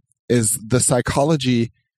one is the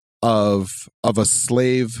psychology of a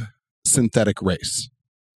slave synthetic race.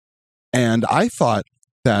 And I thought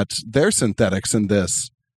that their synthetics in this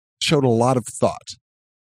showed a lot of thought.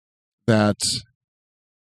 That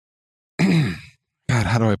God,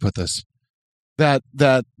 how do I put this? That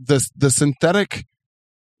the synthetic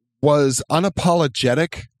was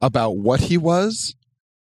unapologetic about what he was,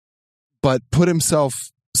 but put himself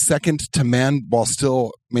second to man while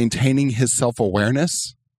still maintaining his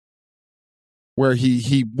self-awareness, where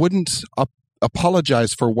he wouldn't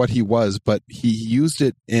apologize for what he was, but he used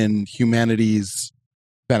it in humanity's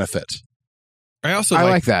benefit. I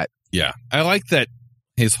like that. Yeah. I like that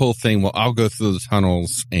his whole thing, well, I'll go through the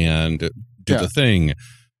tunnels and do the thing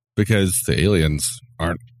because the aliens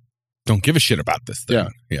don't give a shit about this thing.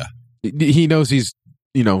 Yeah. He knows he's,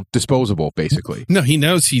 disposable, basically. No, he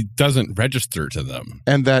knows he doesn't register to them.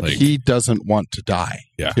 And that he doesn't want to die,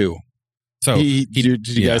 too. So did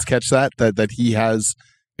you guys catch that? That he has,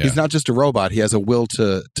 he's not just a robot. He has a will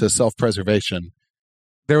to self-preservation.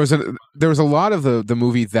 There was a lot of the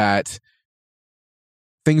movie that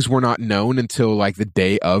things were not known until like the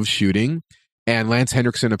day of shooting. And Lance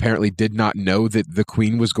Henriksen apparently did not know that the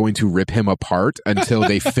Queen was going to rip him apart until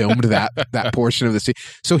they filmed that portion of the scene.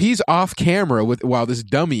 So he's off camera while this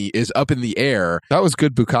dummy is up in the air. That was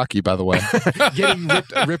good bukkake, by the way. Getting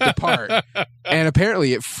ripped apart. And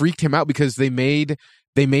apparently it freaked him out because they made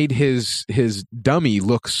his dummy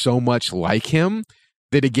look so much like him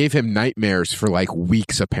that it gave him nightmares for like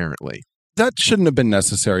weeks, apparently. That shouldn't have been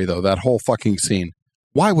necessary, though, that whole fucking scene.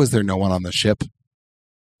 Why was there no one on the ship?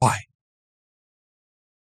 Why?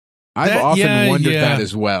 I've often wondered that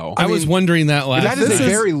as well. I was wondering that last night. That is a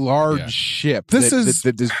very large ship that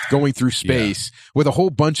is going through space with a whole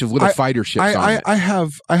bunch of little fighter ships on it. I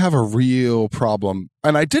have a real problem,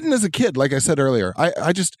 and I didn't as a kid, like I said earlier. I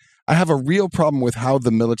have a real problem with how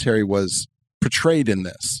the military was portrayed in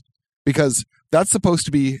this, because that's supposed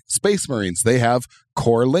to be Space Marines. They have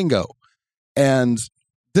core lingo. And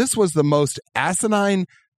this was the most asinine,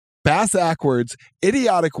 bass-ackwards,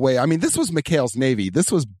 idiotic way. I mean, this was McHale's Navy. This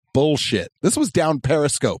was bullshit. This was down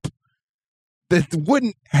Periscope. That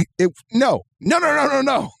wouldn't... No.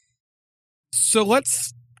 So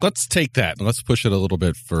let's take that and let's push it a little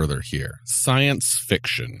bit further here. Science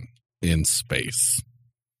fiction in space.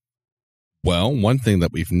 Well, one thing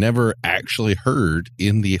that we've never actually heard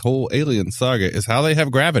in the whole Alien saga is how they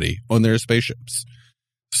have gravity on their spaceships.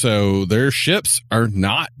 So their ships are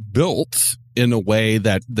not built in a way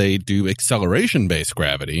that they do acceleration-based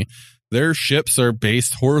gravity. Their ships are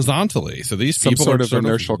based horizontally. So these people sort are of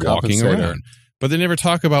inertial walking compensator. around. But they never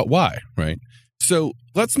talk about why, right? So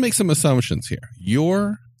let's make some assumptions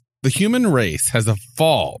here. The human race has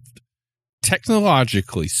evolved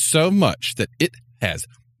technologically so much that it has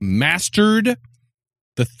mastered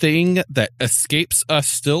the thing that escapes us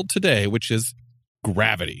still today, which is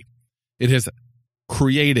gravity. It has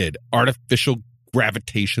created artificial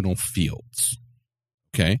gravitational fields.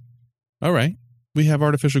 Okay. All right. We have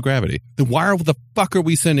artificial gravity. Then why the fuck are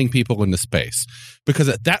we sending people into space? Because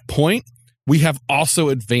at that point, we have also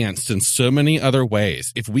advanced in so many other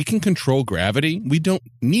ways. If we can control gravity, we don't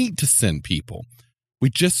need to send people. We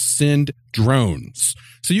just send drones.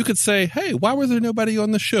 So you could say, hey, why was there nobody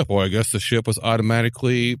on the ship? Well, I guess the ship was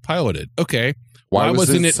automatically piloted. Okay. Why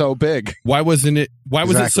wasn't it so big? Why was it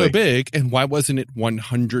so big? And why wasn't it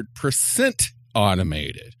 100%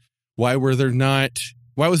 automated? Why wasn't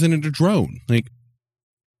it a drone? Like,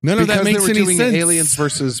 none of that makes any sense. Because they were doing Aliens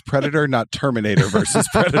versus Predator, not Terminator versus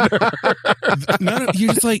Predator.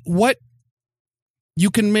 You're just like, what? You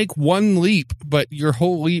can make one leap, but your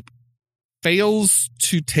whole leap fails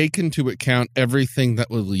to take into account everything that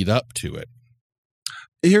would lead up to it.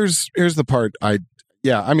 Here's the part I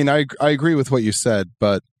agree with what you said,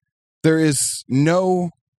 but there is no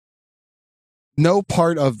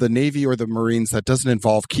part of the Navy or the Marines that doesn't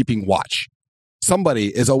involve keeping watch. Somebody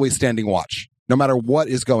is always standing watch, no matter what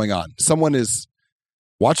is going on. Someone is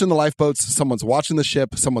watching the lifeboats, someone's watching the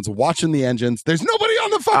ship, someone's watching the engines. There's nobody on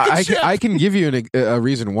the fucking ship. I can give you a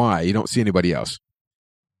reason why you don't see anybody else.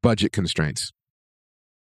 Budget constraints.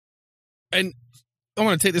 And I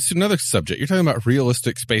want to take this to another subject. You're talking about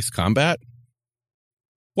realistic space combat.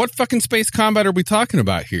 What fucking space combat are we talking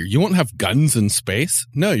about here? You won't have guns in space.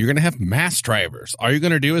 No, you're going to have mass drivers. All you're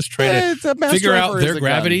going to do is try to figure out their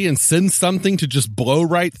gravity and send something to just blow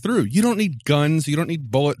right through. You don't need guns. You don't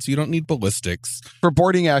need bullets. You don't need ballistics. For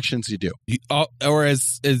boarding actions, you do. Or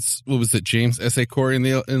as what was it, James S.A. Corey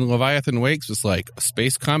in Leviathan Wakes was like,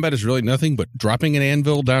 space combat is really nothing but dropping an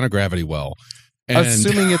anvil down a gravity well. And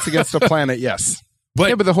assuming it's against a planet, yes.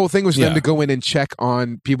 But, the whole thing was for them Yeah. to go in and check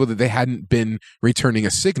on people that they hadn't been returning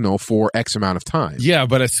a signal for X amount of time. yeah,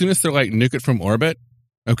 but as soon as they're like, nuke it from orbit,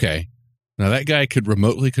 okay. Now that guy could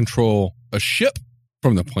remotely control a ship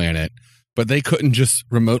from the planet, but they couldn't just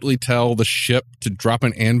remotely tell the ship to drop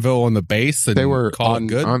an anvil on the base and They were call on- it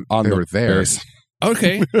good? on They the were there. base.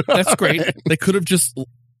 Okay, that's great. They could have just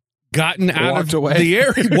gotten out Walked of away. the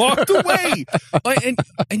air, walked away.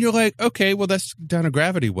 And you're like, okay, well, that's down a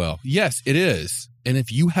gravity well. Yes, it is. And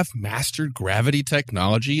if you have mastered gravity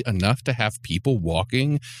technology enough to have people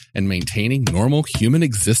walking and maintaining normal human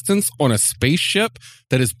existence on a spaceship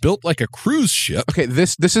that is built like a cruise ship, Okay,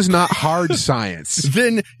 this is not hard science.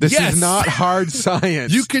 then This yes, is not hard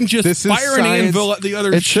science. You can just This is fire an science. anvil at the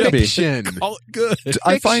other It ship. should be. Fiction. Call it good.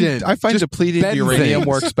 I find Just depleted bend uranium things.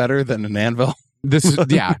 works better than an anvil. This is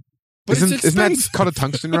yeah. But it's isn't that expensive. called a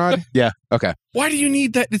tungsten rod? Yeah. Okay. Why do you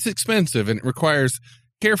need that? It's expensive and it requires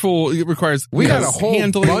careful. It requires We got a whole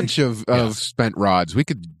handling. bunch of spent rods. We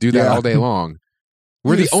could do that Yeah. all day long.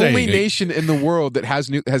 We're I'm the just only saying, nation in the world that has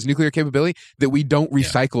nuclear capability that we don't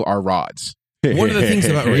recycle our rods. One of the things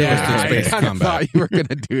about realistic I space kind of combat. thought you were going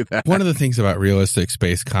to do that. One of the things about realistic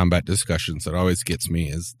space combat discussions that always gets me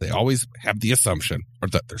is they always have the assumption or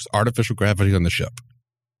that there's artificial gravity on the ship.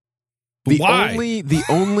 But why? The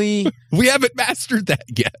only We haven't mastered that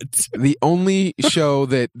yet. the only show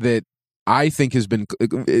that I think has been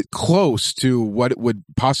close to what it would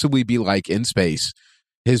possibly be like in space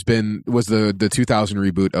was the 2000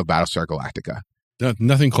 reboot of Battlestar Galactica. No,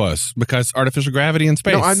 nothing close because artificial gravity in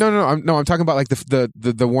space. No, I'm talking about like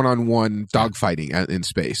the one-on-one dogfighting in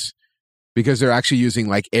space, because they're actually using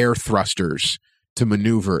like air thrusters to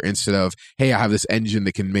maneuver instead of, hey, I have this engine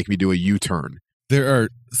that can make me do a U-turn. There are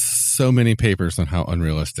so many papers on how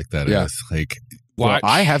unrealistic that Yeah. is. Like, Well, watch.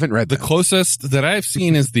 I haven't read The them. closest that I've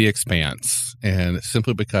seen is The Expanse, and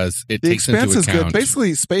simply because it The takes Expanse into is account. good.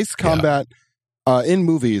 Basically, space combat in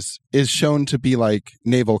movies is shown to be like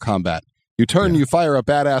naval combat. You turn, you fire a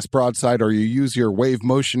badass broadside, or you use your wave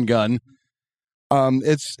motion gun.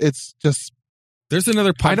 It's just There's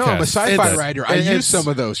another podcast. I know, I'm a sci-fi It's- writer. I it's- use some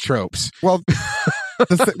of those tropes. well,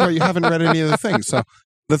 well, you haven't read any of the things. So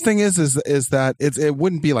the thing is that it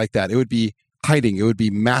wouldn't be like that. It would be hiding. It would be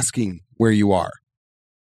masking where you are.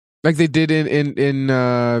 Like they did in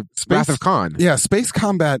Wrath of Khan. Yeah, space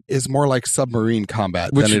combat is more like submarine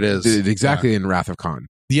combat Which than it is exactly in Wrath of Khan.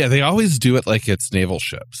 Yeah, they always do it like it's naval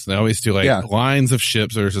ships. They always do like Yeah. lines of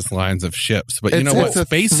ships versus lines of ships. But you It's- know what? it's a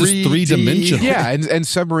Space is 3D three-dimensional. Yeah, and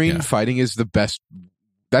submarine Yeah. fighting is the best.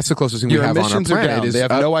 That's the closest thing Your we have on our emissions are planet. down. Is They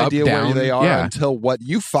have up, no up, idea down. where they are Yeah. until what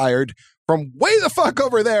you fired from way the fuck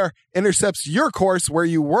over there intercepts your course where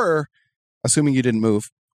you were, assuming you didn't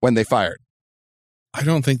move when they fired. I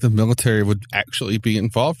don't think the military would actually be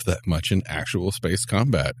involved that much in actual space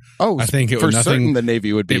combat. Oh, I think it for would certain the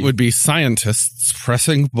Navy would be. It would be scientists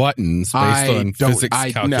pressing buttons based on physics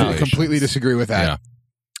I calculations. completely disagree with that.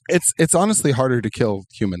 Yeah. It's honestly harder to kill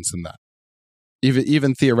humans than that.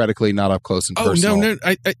 Even theoretically, not up close and Oh personal.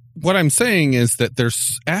 no! What I'm saying is that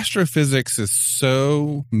there's astrophysics is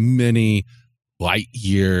so many light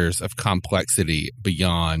years of complexity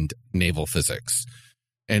beyond naval physics,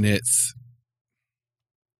 and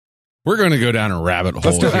we're going to go down a rabbit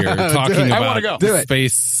hole do it. here Do talking it. I wanna about go. Do it.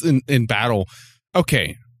 space in battle.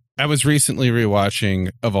 Okay, I was recently rewatching,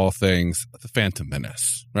 of all things, The Phantom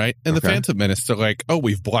Menace, right? And The Okay. Phantom Menace, they're like, "Oh,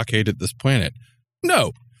 we've blockaded this planet."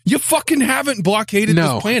 No. You fucking haven't blockaded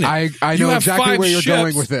No, this planet. I You know have exactly 5 where you're ships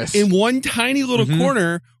going with this. in one tiny little Mhm.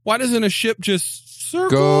 corner. Why doesn't a ship just circle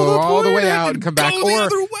Go all the way planet out and come back, go the or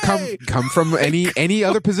other way? come from any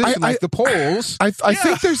other position, I- like the poles. I Yeah.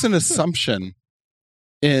 think there's an assumption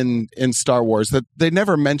in Star Wars that they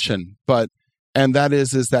never mention, and that is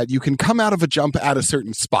that you can come out of a jump at a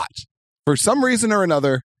certain spot. For some reason or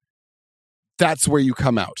another, that's where you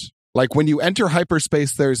come out. Like when you enter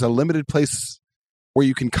hyperspace, there's a limited place where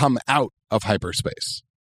you can come out of hyperspace.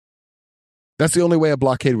 That's the only way a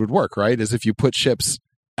blockade would work, right? Is if you put ships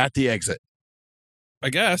at the exit. I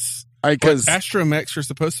guess. Because Astromechs are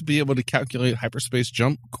supposed to be able to calculate hyperspace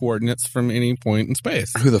jump coordinates from any point in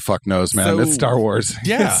space. who the fuck knows, man? So- It's Star Wars.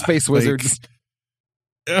 Yeah, It's space like- wizards.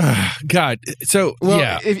 God. So, Well,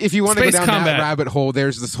 yeah. if you want to go Space down combat. that rabbit hole,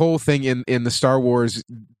 there's this whole thing in the Star Wars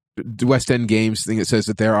West End Games thing that says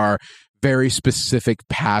that there are very specific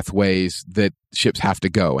pathways that ships have to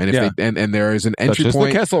go, and if Yeah. and there is an Such entry as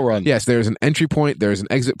point. the Kessel Run. Yes, there's an entry point, there's an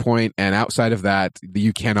exit point, and outside of that,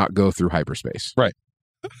 you cannot go through hyperspace.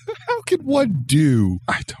 How could one do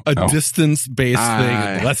I don't a know. distance-based thing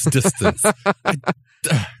and less distance?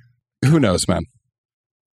 Who knows, man?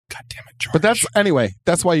 God damn it, George. But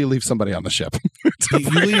that's why you leave somebody on the ship. you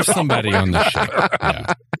leave somebody on the ship.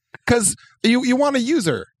 Yeah. Because you want a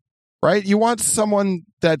user, right? You want someone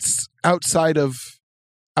that's outside of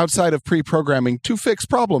pre-programming to fix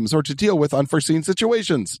problems or to deal with unforeseen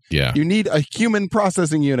situations. Yeah. You need a human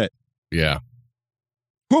processing unit. Yeah.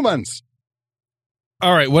 Humans.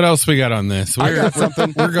 All right, what else we got on this? I got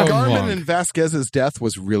something. We're going Garmin long. and Vasquez's death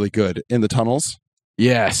was really good in the tunnels.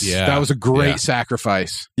 Yes. Yeah. That was a great Yeah.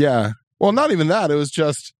 sacrifice. Yeah. Well, not even that. It was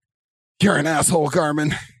just, you're an asshole,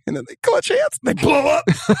 Garmin. And then they clutch hands and they blow up.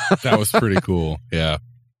 That was pretty cool. Yeah.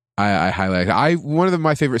 I highlight. One of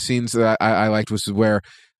my favorite scenes that I liked was where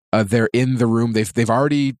they're in the room. They've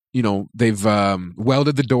already, they've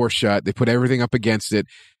welded the door shut. They put everything up against it.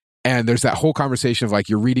 And there's that whole conversation of like,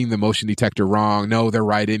 you're reading the motion detector wrong. No, they're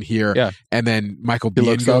right in here. Yeah. And then Michael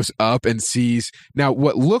Biehn goes up and sees now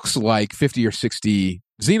what looks like 50 or 60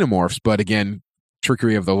 xenomorphs. But again,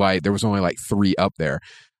 trickery of the light. There was only like 3 up there.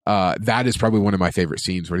 That is probably one of my favorite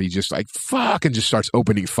scenes where he just like, fuck, and just starts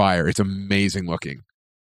opening fire. It's amazing looking.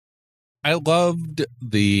 I loved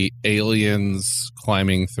the aliens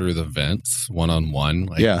climbing through the vents one-on-one,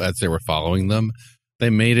 as they were following them. They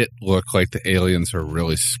made it look like the aliens are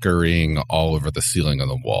really scurrying all over the ceiling and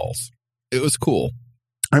the walls. It was cool.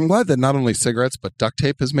 I'm glad that not only cigarettes, but duct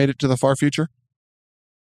tape has made it to the far future.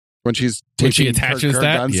 When she attaches her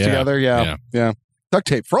that guns together. Yeah. Duct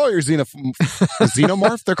tape for all your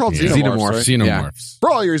xenomorph. They're called xenomorphs. Right? Xenomorphs. Yeah. For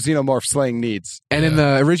all your xenomorph slaying needs. And in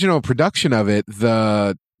the original production of it,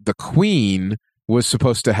 the queen was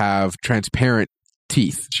supposed to have transparent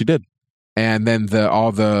teeth. She did. And then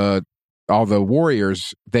all the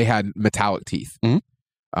warriors, they had metallic teeth.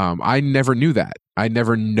 Mm-hmm. I never knew that. I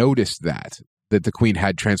never noticed that the queen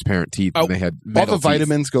had transparent teeth and they had metal all the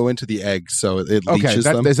vitamins go into the eggs, so it Okay, leaches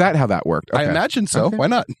them. Is that how that worked? Okay. I imagine so. Okay. Why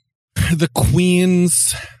not? The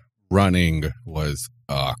queen's running was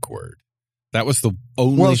awkward. That was the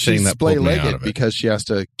only thing that pulled me out of it. Because she has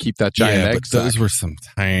to keep that giant egg but those sack. were some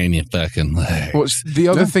tiny fucking legs. Well, the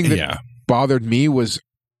other thing that bothered me was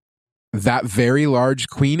that very large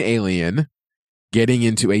queen alien getting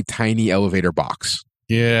into a tiny elevator box.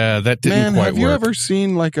 Yeah, that didn't quite work. Have you ever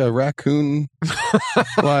seen like a raccoon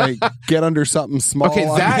like get under something small? Okay,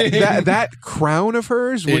 that crown of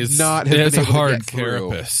hers would not have been able to get through. It's a hard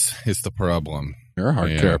carapace is the problem. You're a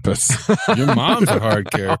hard carapace. Your mom's a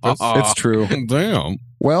hard carapace. It's true. Damn.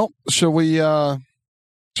 Well, shall we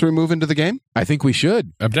move into the game? I think we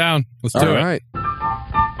should. I'm down. Let's do it. All right.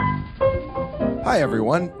 Hi,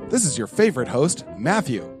 everyone. This is your favorite host,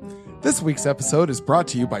 Matthew. This week's episode is brought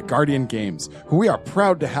to you by Guardian Games, who we are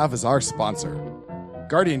proud to have as our sponsor.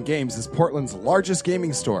 Guardian Games is Portland's largest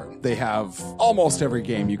gaming store. They have almost every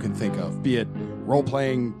game you can think of, be it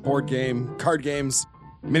role-playing, board game, card games,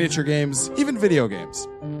 miniature games, even video games.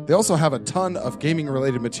 They also have a ton of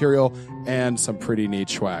gaming-related material and some pretty neat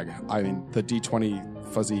swag. I mean, the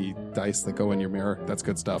D20 fuzzy dice that go in your mirror, that's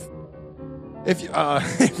good stuff.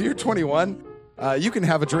 If you're 21, you can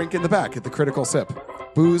have a drink in the back at the Critical Sip.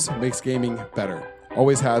 Booze makes gaming better.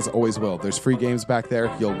 Always has, always will. There's free games back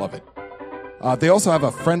there. You'll love it. They also have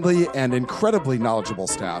a friendly and incredibly knowledgeable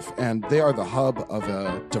staff, and they are the hub of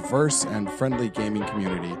a diverse and friendly gaming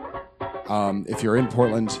community. If you're in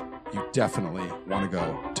Portland, you definitely want to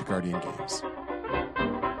go to Guardian Games.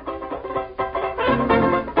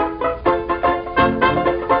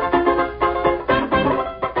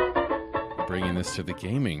 Bringing this to the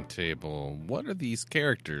gaming table, what are these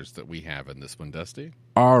characters that we have in this one, Dusty?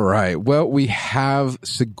 All right. Well, we have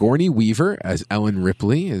Sigourney Weaver as Ellen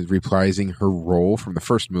Ripley, is reprising her role from the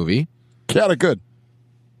first movie. Kinda good.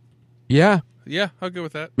 Yeah. Yeah, I'll go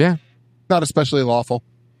with that. Yeah. Not especially lawful.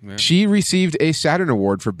 Yeah. She received a Saturn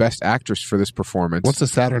Award for Best Actress for this performance. What's a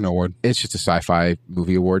Saturn Award? It's just a sci-fi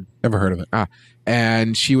movie award. Never heard of it.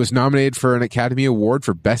 And she was nominated for an Academy Award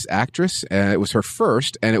for Best Actress. And it was her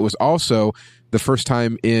first. And it was also the first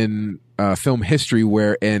time in film history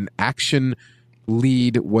where an action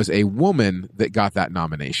lead was a woman that got that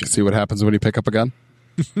nomination. See what happens when you pick up a gun?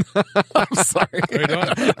 I'm sorry.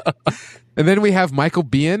 And then we have Michael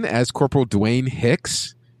Biehn as Corporal Dwayne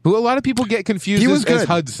Hicks, who a lot of people get confused as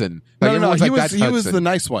Hudson. Like, no. He Hudson. was the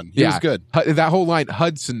nice one. He was good. That whole line,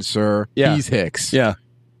 Hudson, sir, he's Hicks. Yeah.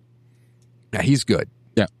 Yeah, he's good.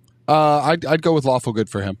 Yeah. I'd go with lawful good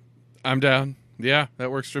for him. I'm down. Yeah,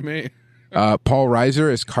 that works for me. Paul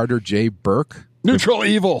Reiser as Carter J. Burke. Neutral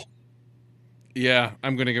evil. Yeah,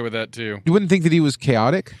 I'm going to go with that too. You wouldn't think that he was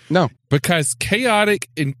chaotic? No. Because chaotic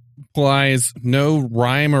implies no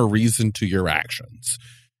rhyme or reason to your actions.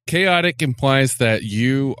 Chaotic implies that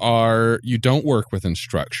you don't work within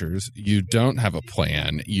structures. You don't have a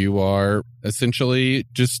plan. You are essentially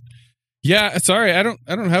just, sorry, I don't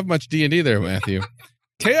have much D&D there, Matthew.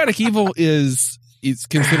 Chaotic evil is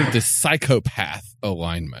considered the psychopath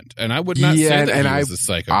alignment. And I would not say that he was a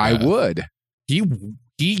psychopath. I would. He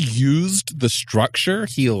used the structure.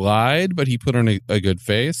 He lied, but he put on a good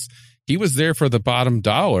face. He was there for the bottom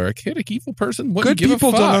dollar. A chaotic evil person wouldn't give a fuck. Good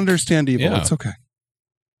people don't understand evil. Yeah. It's okay.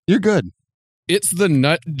 You're good. It's the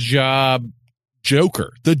nut job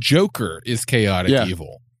Joker. The Joker is chaotic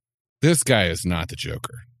evil. This guy is not the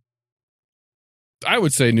Joker. I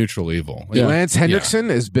would say neutral evil. Yeah. Lance Henriksen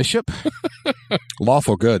is Bishop.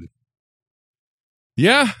 Lawful good.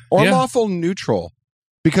 Yeah. Or lawful neutral.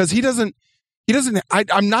 Because he doesn't,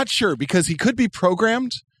 I'm not sure, because he could be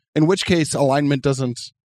programmed, in which case alignment doesn't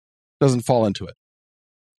fall into it.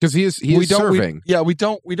 Because he is serving. We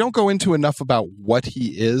don't go into enough about what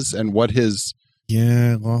he is and what his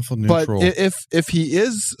lawful neutral. But if he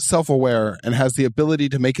is self-aware and has the ability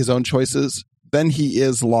to make his own choices, then he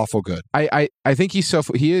is lawful good. I think he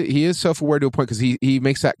is self-aware to a point, because he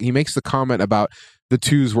makes the comment about the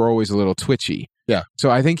twos were always a little twitchy. Yeah. So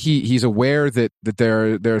I think he's aware that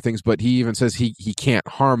there are things, but he even says he can't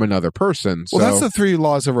harm another person. So. Well, that's the 3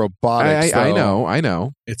 laws of robotics. I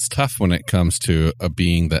know. It's tough when it comes to a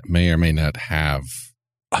being that may or may not have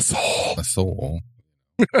a soul.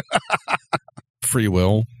 Free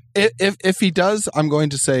will. If he does, I'm going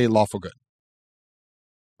to say lawful good.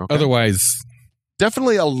 Okay. Otherwise,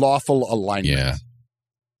 definitely a lawful alignment. Yeah.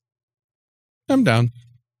 I'm down.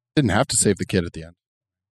 Didn't have to save the kid at the end.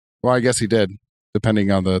 Well, I guess he did,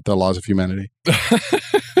 depending on the laws of humanity.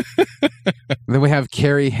 Then we have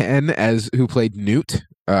Carrie Henn who played Newt.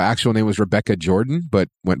 Actual name was Rebecca Jordan, but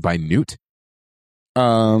went by Newt.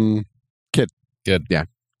 Kid. Yeah,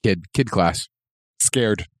 kid class.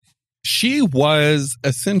 Scared. She was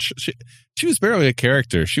essentially. She was barely a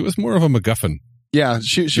character. She was more of a MacGuffin. Yeah,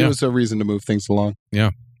 she was a reason to move things along.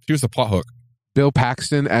 Yeah, she was a plot hook. Bill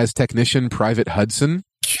Paxton as technician Private Hudson.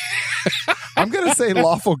 I'm gonna say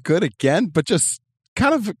lawful good again, but just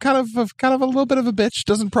kind of a little bit of a bitch.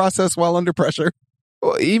 Doesn't process well under pressure.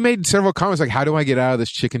 Well, he made several comments like, "How do I get out of this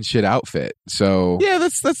chicken shit outfit?" So yeah,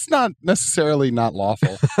 that's not necessarily not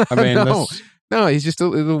lawful. I mean, no, he's just a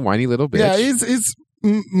little whiny little bitch. Yeah, he's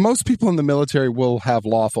most people in the military will have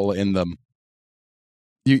lawful in them.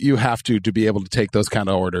 You have to be able to take those kind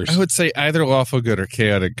of orders. I would say either lawful good or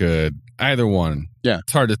chaotic good. Either one. Yeah.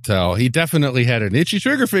 It's hard to tell. He definitely had an itchy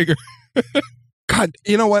trigger finger. God,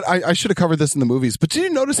 you know what? I should have covered this in the movies, but did you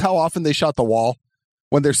notice how often they shot the wall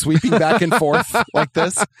when they're sweeping back and forth like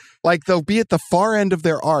this? Like they'll be at the far end of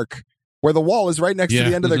their arc where the wall is right next to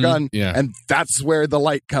the end of their gun, and that's where the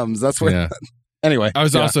light comes. That's where... Yeah. Anyway. I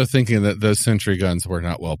was also thinking that those sentry guns were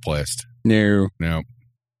not well placed. No.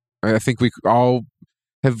 I think we all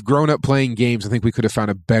have grown up playing games. I think we could have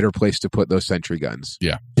found a better place to put those sentry guns.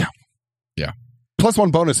 Yeah. Plus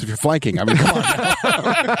 1 bonus if you're flanking. I mean, come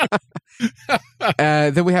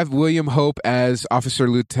on. Then we have William Hope as Officer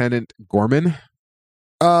Lieutenant Gorman.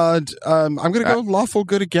 I'm going to go lawful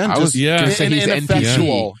good again. I was going to say he's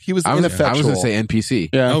ineffectual. He was ineffectual. I was going to say NPC.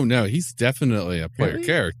 Yeah. Oh, no. He's definitely a player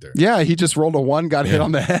character. Yeah, he just rolled a 1, got hit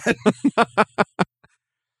on the head.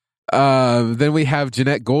 Then we have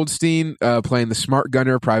Jeanette Goldstein playing the smart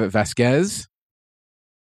gunner, Private Vasquez.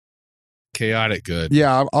 Chaotic good.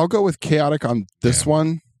 Yeah, I'll go with chaotic on this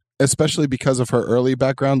one, especially because of her early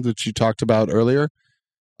background that you talked about earlier.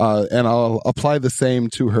 And I'll apply the same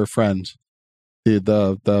to her friend,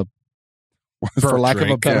 the for lack of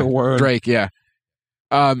a better word, Drake. Yeah.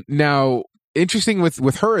 Now, interesting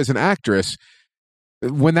with her as an actress,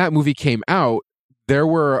 when that movie came out, there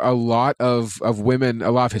were a lot of women,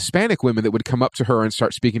 a lot of Hispanic women that would come up to her and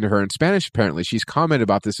start speaking to her in Spanish, apparently. She's commented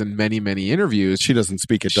about this in many, many interviews. She doesn't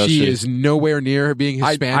speak it, does she? She is nowhere near being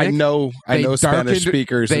Hispanic. I know Spanish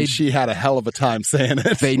speakers, and she had a hell of a time saying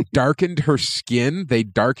it. They darkened her skin, they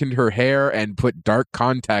darkened her hair, and put dark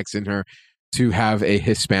contacts in her to have a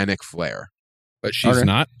Hispanic flair. But she's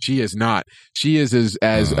not? She is not. She is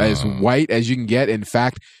as white as you can get. In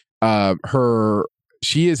fact,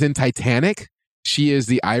 she is in Titanic. She is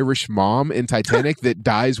the Irish mom in Titanic that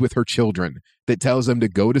dies with her children, that tells them to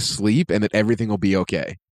go to sleep and that everything will be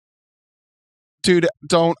okay. Dude,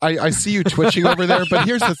 don't. I see you twitching over there, but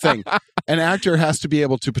here's the thing. An actor has to be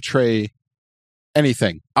able to portray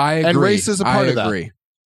anything. I agree. And race is a part of that.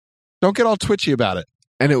 Don't get all twitchy about it.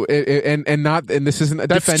 And and this isn't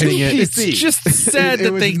defending it. It's just sad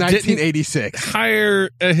that they 1986 didn't hire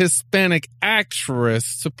a Hispanic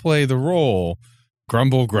actress to play the role.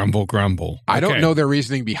 Grumble, grumble, grumble. I don't know their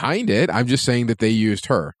reasoning behind it. I'm just saying that they used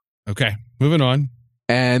her. Okay, moving on.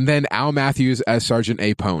 And then Al Matthews as Sergeant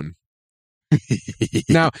Apone.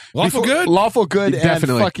 Now, Lawful good. Lawful good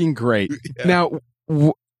Definitely. and fucking great. Now,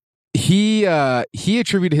 he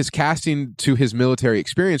attributed his casting to his military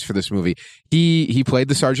experience for this movie. He played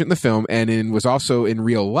the sergeant in the film, and was also in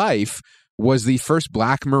real life was the first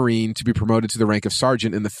Black Marine to be promoted to the rank of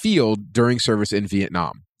sergeant in the field during service in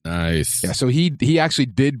Vietnam. Nice. Yeah, so he actually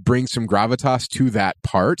did bring some gravitas to that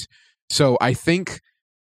part. So I think.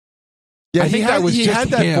 Yeah, I think that was he just had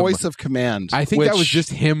that him. voice of command. I think that was which just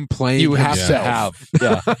him playing. you have himself. to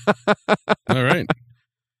have. Yeah, All right.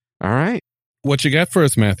 All right. What you got for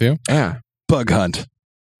us, Matthew? Yeah. bug hunt.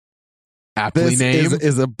 Aptly This named.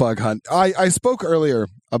 is a bug hunt. I spoke earlier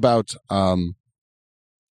about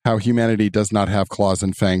how humanity does not have claws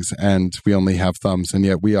and fangs, and we only have thumbs, and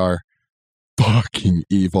yet we are fucking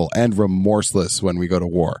evil and remorseless when we go to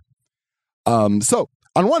war. So,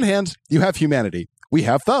 on one hand, you have humanity. We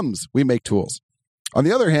have thumbs. We make tools. On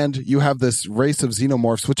the other hand, you have this race of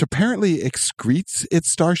xenomorphs, which apparently excretes its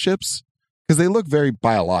starships because they look very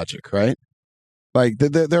biologic, right? Like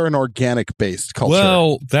they're an organic-based culture,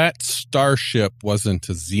 Well, that starship wasn't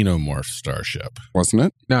a xenomorph starship. wasn't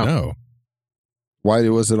it? No. Why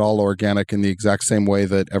was it all organic in the exact same way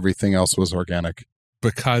that everything else was organic?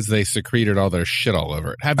 Because they secreted all their shit all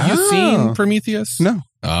over it. Have you Oh. seen Prometheus? No.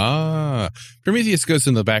 Prometheus goes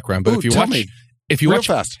in the background, but Ooh, if you tell watch, me. if you Real watch,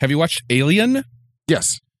 fast. have you watched Alien?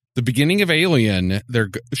 Yes. The beginning of Alien,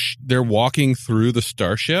 they're walking through the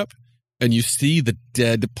starship, and you see the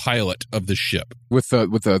dead pilot of the ship with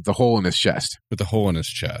the hole in his chest. with the hole in his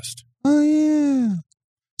chest. Oh yeah.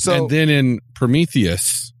 So and then in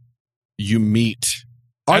Prometheus, you meet.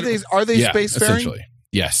 are they spacefaring? Essentially,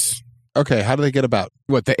 yes. Okay. How do they get about?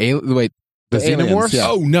 What the The aliens, xenomorphs? yeah.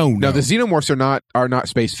 Oh no, No, the xenomorphs are not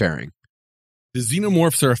spacefaring. The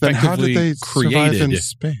xenomorphs are Then how did effectively they survive in created.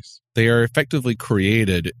 space? They are effectively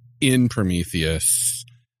created in Prometheus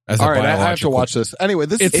as a All right, biological. I have to watch this. Anyway,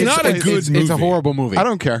 this It's is not a good It's a movie. horrible movie. I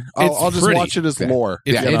don't care. It's I'll just pretty. watch it as Yeah. lore.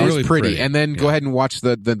 It's Yeah, it is really pretty. pretty. And then go Yeah. ahead and watch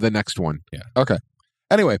the next one. Okay.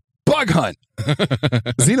 Anyway, bug hunt.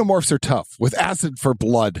 Xenomorphs are tough, with acid for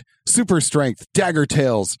blood, super strength, dagger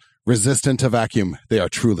tails, resistant to vacuum. They are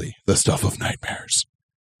truly the stuff of nightmares.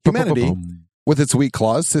 Humanity, with its weak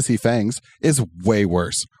claws, sissy fangs, is way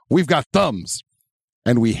worse. We've got thumbs,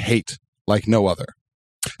 and we hate like no other.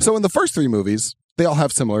 So in the first three movies, they all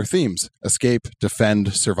have similar themes: escape,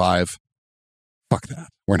 defend, survive. Fuck that.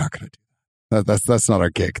 We're not going to do that. That's not our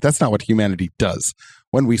gig. That's not what humanity does.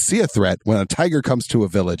 When we see a threat, when a tiger comes to a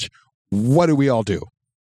village, what do we all do?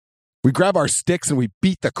 We grab our sticks and we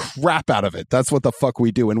beat the crap out of it. That's what the fuck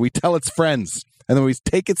we do. And we tell its friends. And then we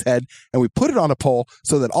take its head and we put it on a pole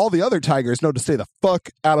so that all the other tigers know to stay the fuck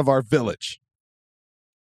out of our village.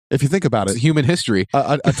 If you think about It's it, human history.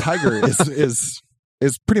 a tiger is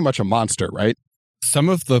pretty much a monster, right? Some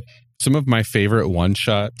of my favorite one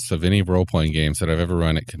shots of any role playing games that I've ever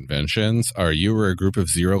run at conventions are you were a group of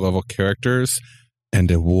 0 level characters and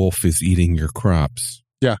a wolf is eating your crops.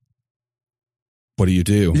 Yeah. What do you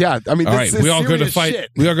do? Yeah, I mean, All this right, is we all go to serious fight. shit.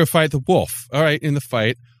 We all go fight the wolf. All right, in the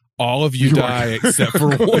fight, all of you die except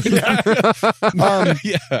for one.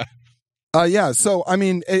 Yeah. Yeah. So, I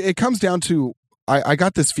mean, it comes down to I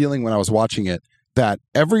got this feeling when I was watching it that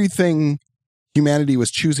everything humanity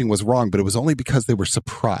was choosing was wrong, but it was only because they were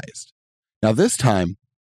surprised. Now, this time,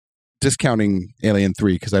 discounting Alien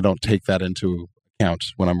 3, because I don't take that into account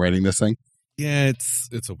when I'm writing this thing, Yeah,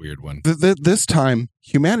 it's a weird one. this time,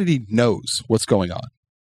 humanity knows what's going on.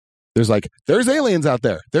 There's aliens out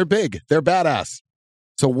there. They're big. They're badass.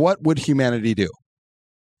 So what would humanity do?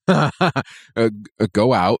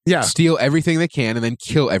 Go out, Yeah. steal everything they can, and then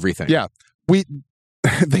kill everything. Yeah.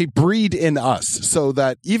 They breed in us so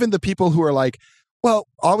that even the people who are like, well,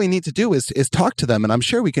 all we need to do is talk to them, and I'm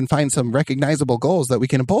sure we can find some recognizable goals that we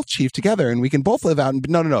can both achieve together, and we can both live out.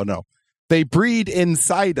 No. They breed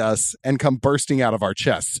inside us and come bursting out of our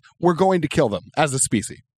chests. We're going to kill them as a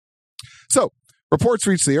species. So, reports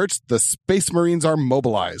reach the Earth. The Space Marines are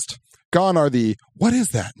mobilized. Gone are the "what is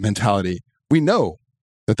that" mentality. We know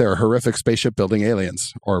that there are horrific spaceship building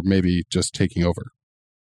aliens, or maybe just taking over,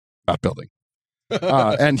 not building.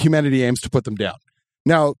 And humanity aims to put them down.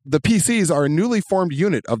 Now, the PCs are a newly formed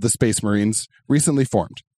unit of the Space Marines, recently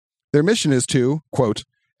formed. Their mission is to, quote,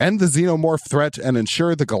 end the xenomorph threat and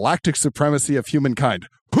ensure the galactic supremacy of humankind.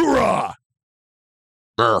 Hoorah!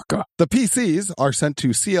 America. The PCs are sent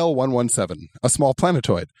to CL-117, a small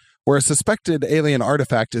planetoid, where a suspected alien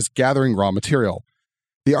artifact is gathering raw material.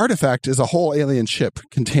 The artifact is a whole alien ship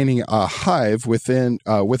containing a hive within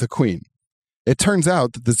with a queen. It turns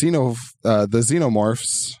out that the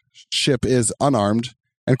xenomorph's ship is unarmed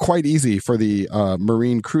and quite easy for the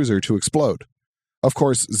Marine cruiser to explode. Of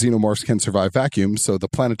course, xenomorphs can survive vacuum, so the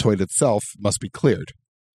planetoid itself must be cleared.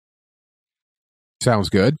 Sounds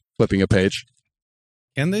good. Flipping a page.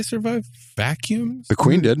 Can they survive vacuums? The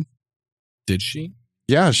Queen did. Did she?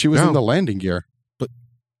 Yeah, she was in the landing gear. But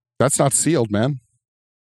that's not sealed, man.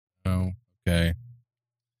 Oh, okay.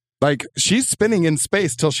 Like, she's spinning in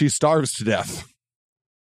space till she starves to death.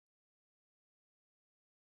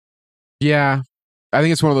 Yeah. I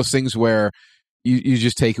think it's one of those things where you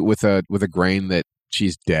just take it with a grain that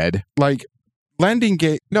she's dead. Like, landing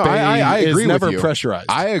gate. No, I agree is never with you. Pressurized.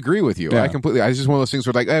 I agree with you. Yeah. I completely. It's just one of those things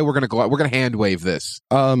where, like, hey, we're gonna hand wave this.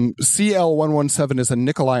 CL-117 is a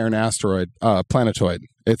nickel iron asteroid planetoid.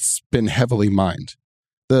 It's been heavily mined.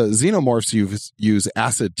 The xenomorphs use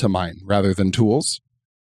acid to mine rather than tools.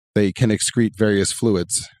 They can excrete various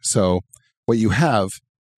fluids. So what you have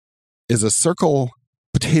is a circle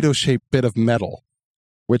potato-shaped bit of metal,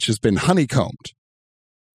 which has been honeycombed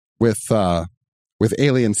with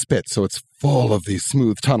alien spit, so it's full of these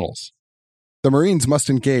smooth tunnels. The Marines must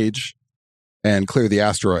engage and clear the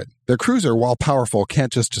asteroid. Their cruiser, while powerful,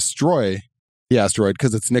 can't just destroy the asteroid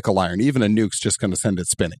because it's nickel iron. Even a nuke's just going to send it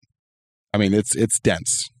spinning. I mean, it's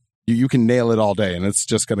dense. You can nail it all day, and it's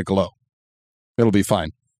just going to glow. It'll be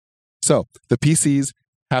fine. So the PCs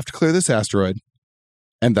have to clear this asteroid,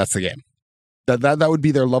 and that's the game. That would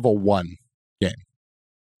be their level 1 game.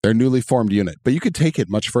 Their newly formed unit. But you could take it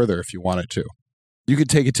much further if you wanted to. You could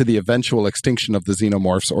take it to the eventual extinction of the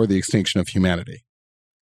xenomorphs or the extinction of humanity,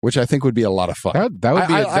 which I think would be a lot of fun.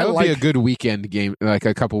 That would be a good weekend game, like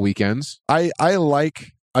a couple weekends. I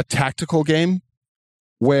like a tactical game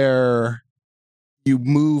where you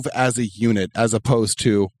move as a unit as opposed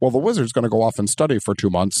to, well, the wizard's going to go off and study for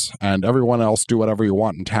 2 months and everyone else do whatever you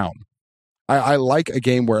want in town. I like a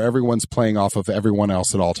game where everyone's playing off of everyone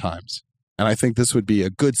else at all times. And I think this would be a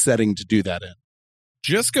good setting to do that in.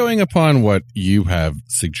 Just going upon what you have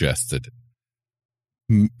suggested,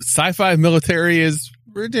 sci-fi military is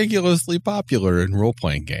ridiculously popular in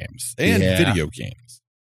role-playing games and video games.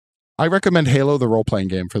 I recommend Halo, the role-playing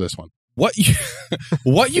game, for this one. What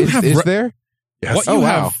you have is there? Yes. What you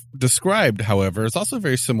have described, however, is also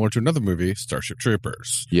very similar to another movie, Starship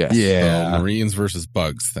Troopers. Yes. Yeah. Marines versus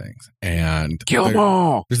bugs things. And kill them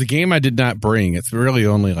all. There's a game I did not bring. It's really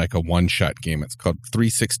only like a one-shot game. It's called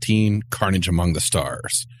 316 Carnage Among the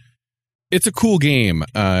Stars. It's a cool game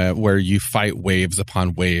where you fight waves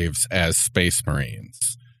upon waves as Space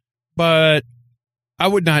Marines. But I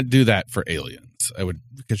would not do that for Aliens. I would,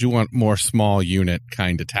 because you want more small unit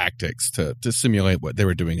kind of tactics to simulate what they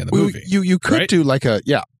were doing in the movie. You could right? do like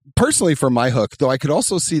personally for my hook, though I could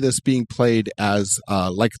also see this being played as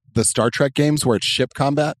like the Star Trek games where it's ship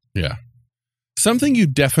combat. Yeah. Something you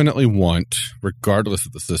definitely want, regardless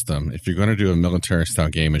of the system, if you're going to do a military style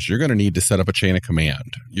game, is you're going to need to set up a chain of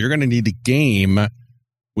command. You're going to need to game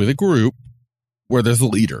with a group where there's a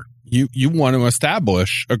leader. You want to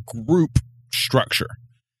establish a group structure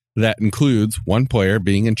that includes one player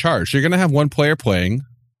being in charge. You're going to have one player playing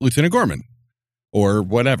Lieutenant Gorman or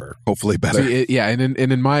whatever. Hopefully better. And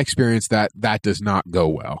in my experience, that does not go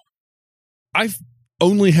well. I've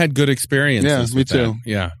only had good experiences. Yeah, me too.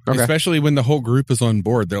 Yeah, okay. Especially when the whole group is on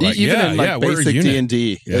board. They're like, even in we're basic a unit.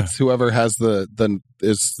 D&D, it's whoever has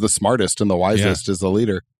is the smartest and the wisest is the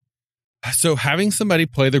leader. So having somebody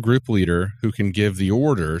play the group leader who can give the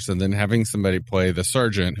orders, and then having somebody play the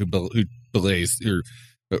sergeant who relays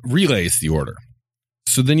the order.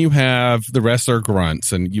 So then you have the rest are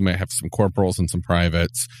grunts, and you might have some corporals and some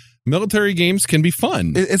privates. Military games can be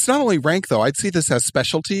fun. It's not only rank, though. I'd see this as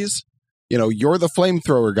specialties. You know, you're the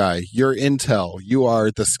flamethrower guy. You're intel. You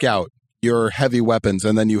are the scout. You're heavy weapons.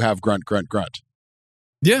 And then you have grunt, grunt, grunt.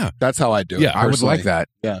 Yeah. That's how I do it. Yeah, I would like that.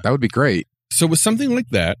 Yeah. That would be great. So with something like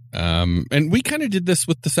that, and we kind of did this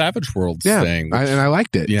with the Savage Worlds thing. And I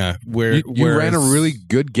liked it. Yeah. Where you ran a really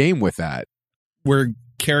good game with that. Where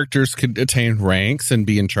characters could attain ranks and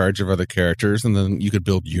be in charge of other characters, and then you could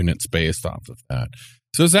build units based off of that.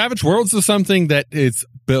 So Savage Worlds is something that is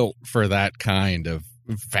built for that kind of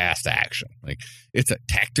fast action. Like, it's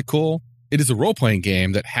it is a role-playing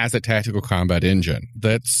game that has a tactical combat engine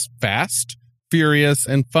that's fast, furious,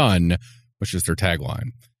 and fun, which is their tagline.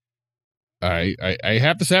 I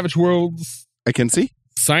have the Savage Worlds I can see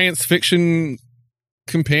science fiction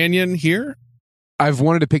companion here. I've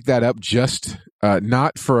wanted to pick that up just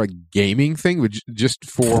not for a gaming thing, but just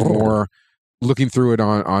for more looking through it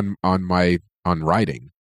on writing.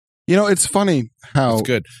 You know, it's funny how it's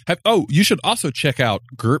good. You should also check out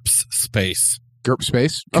GURPS Space. GURPS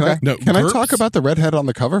Space? Can Okay. I talk about the redhead on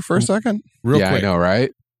the cover for a second? Real quick. I know,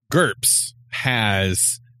 right? GURPS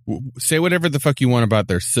has Say whatever the fuck you want about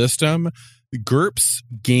their system. GURPS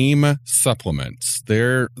Game Supplements,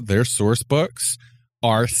 their source books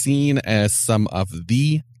are seen as some of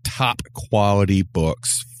the top quality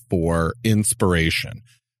books for inspiration,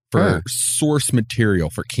 for source material,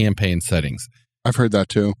 for campaign settings. I've heard that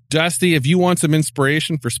too. Dusty, if you want some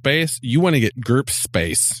inspiration for space, you want to get GURPS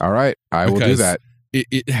Space. All right, I will do that.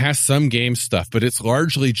 It has some game stuff, but it's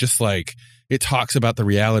largely just like it talks about the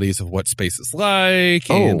realities of what space is like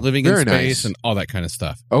and living in space and all that kind of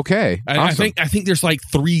stuff. Okay, awesome. I think there's like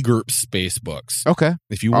 3 GURPS Space books. Okay,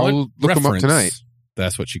 if you I'll want look them up tonight.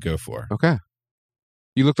 That's what you go for. Okay.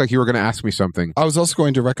 You looked like you were going to ask me something. I was also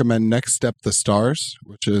going to recommend Next Step the Stars,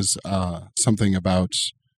 which is something about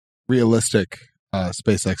realistic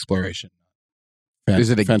space exploration. Is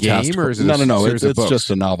it a game or is it no? It's just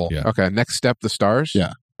a novel. Yeah. Okay. Next Step the Stars?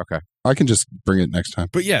 Yeah. Okay. I can just bring it next time.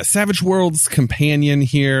 But yeah, Savage Worlds companion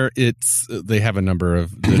here. They have a number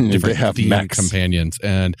of different themed companions,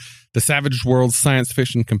 and the Savage Worlds science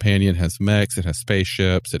fiction companion has mechs, it has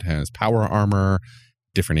spaceships, it has power armor,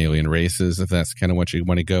 different alien races, if that's kind of what you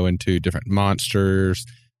want to go into, different monsters.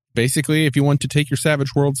 Basically, if you want to take your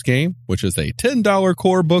Savage Worlds game, which is a $10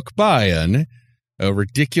 core book buy-in, a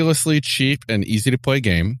ridiculously cheap and easy to play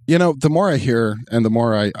game. You know, the more I hear and the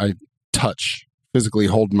more I touch, physically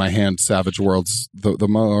hold in my hand Savage Worlds, the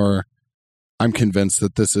more I'm convinced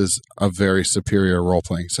that this is a very superior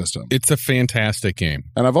role-playing system. It's a fantastic game.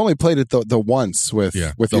 And I've only played it the once with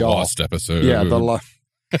the y'all. Lost episode. Yeah,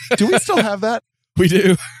 do we still have that? We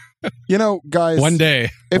do. You know, guys, one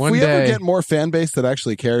day, if we ever get more fan base that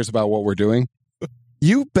actually cares about what we're doing,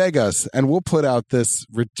 you beg us and we'll put out this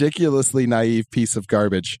ridiculously naive piece of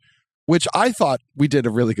garbage, which I thought we did a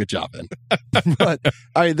really good job in. But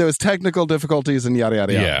there was technical difficulties and yada,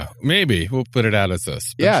 yada, yada. Yeah, maybe we'll put it out as a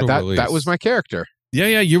special release. That was my character.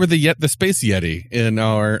 Yeah, you were the Space Yeti in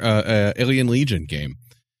our Alien Legion game,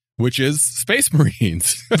 which is Space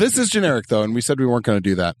Marines. This is generic, though, and we said we weren't going to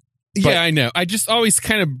do that. But, yeah, I know. I just always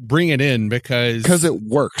kind of bring it in because it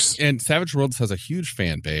works. And Savage Worlds has a huge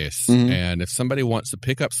fan base. Mm-hmm. And if somebody wants to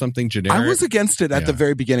pick up something generic. I was against it at the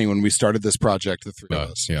very beginning when we started this project, the 3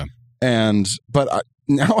 of us. Yeah. But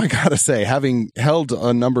now I got to say, having held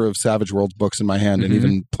a number of Savage Worlds books in my hand and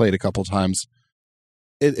even played a couple times,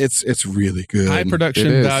 it's really good. High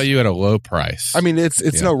production value at a low price. I mean,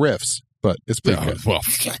 it's no riffs, but it's pretty good. Well,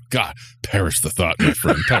 God, perish the thought, my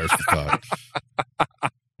friend. Perish the thought.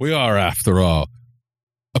 We are, after all,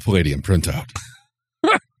 a Palladium printout.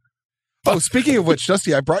 Oh, speaking of which,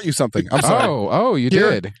 Dusty, I brought you something. I'm sorry. Oh, you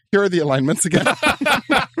did. Here are the alignments again.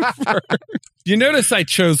 You notice I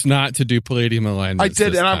chose not to do Palladium alignments. I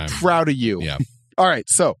did, and I'm proud of you. Yeah. All right,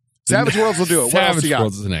 so Savage Worlds will do it. What else you got? Savage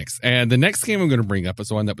Worlds is the next. And the next game I'm going to bring up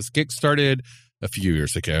is one that was kickstarted a few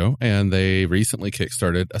years ago, and they recently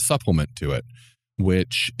kickstarted a supplement to it,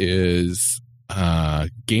 which is a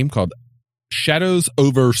game called Shadows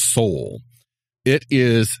over Soul. It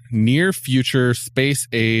is near future space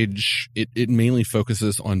age. It mainly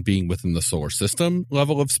focuses on being within the solar system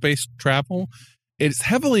level of space travel. It's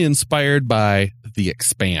heavily inspired by The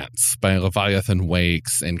Expanse, by Leviathan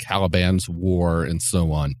Wakes and Caliban's War and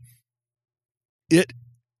so on. It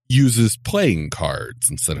uses playing cards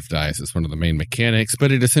instead of dice as one of the main mechanics,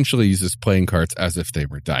 but it essentially uses playing cards as if they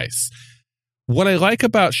were dice. What I like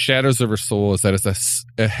about Shadows over Soul is that it's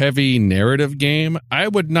a heavy narrative game. I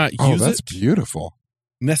would not use that's beautiful.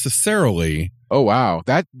 Necessarily. Oh, wow.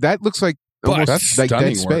 That looks like almost like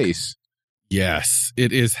Dead Space. Yes.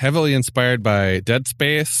 It is heavily inspired by Dead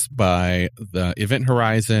Space, by the Event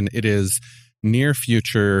Horizon. It is near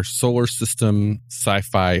future solar system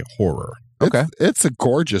sci-fi horror. Okay. It's a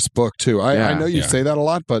gorgeous book, too. I know you say that a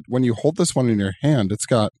lot, but when you hold this one in your hand, it's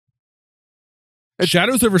got...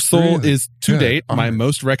 Shadows over Soul is, to date, my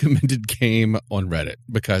most recommended game on Reddit,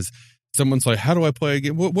 because someone's like, how do I play a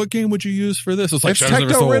game? What game would you use for this? It's like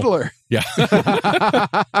Shadows over Soul. Riddler. Yeah.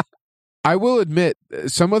 I will admit,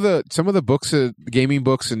 some of the books, gaming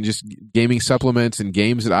books and just gaming supplements and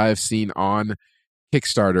games that I have seen on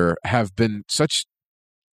Kickstarter have been such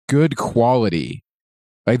good quality.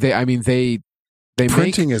 Like they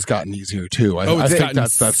printing has gotten easier too. I think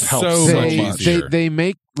that's helped so much. They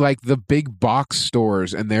make like the big box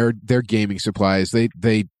stores and their gaming supplies.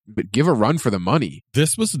 They give a run for the money.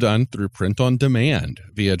 This was done through print on demand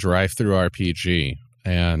via DriveThruRPG,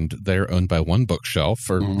 and they're owned by One Bookshelf.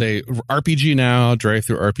 They RPG now,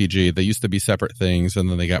 DriveThruRPG. They used to be separate things, and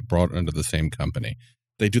then they got brought under the same company.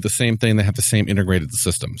 They do the same thing. They have the same integrated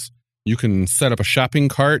systems. You can set up a shopping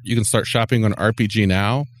cart. You can start shopping on RPG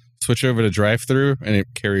Now. Switch over to DriveThru, and it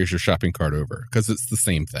carries your shopping cart over because it's the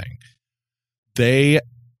same thing.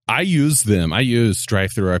 I use them. I use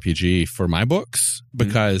DriveThruRPG for my books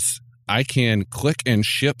because I can click and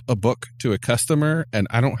ship a book to a customer and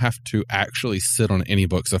I don't have to actually sit on any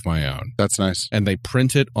books of my own. That's nice. And they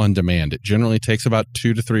print it on demand. It generally takes about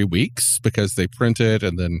 2 to 3 weeks because they print it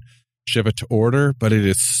and then ship it to order, but it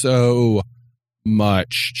is so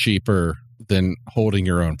much cheaper than holding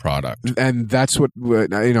your own product. And that's what,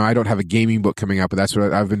 I don't have a gaming book coming out, but that's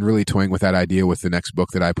what I've been really toying with that idea with the next book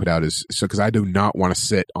that I put out is so because I do not want to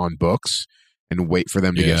sit on books and wait for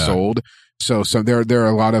them to get sold. So there are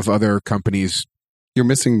a lot of other companies. You're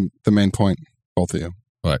missing the main point, both of you.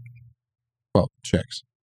 What? Well, chicks.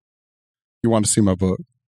 You want to see my book?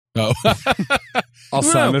 Oh, I'll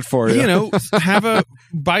sign it for you.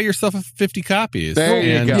 Buy yourself 50 copies There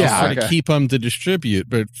you and go. try Okay. to keep them to distribute.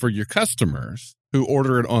 But for your customers who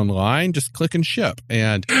order it online, just click and ship.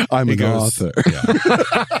 And I'm it an goes- author.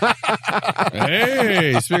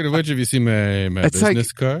 Hey, speaking of which, have you seen my It's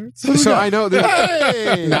business cards? So I know that.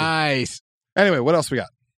 Hey! Nice. Anyway, what else we got?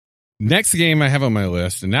 Next game I have on my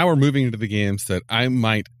list, and now we're moving into the games that I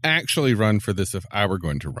might actually run for this if I were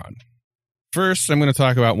going to run. First, I'm going to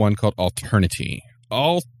talk about one called Alternity.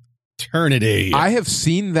 Alternity. I have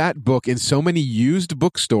seen that book in so many used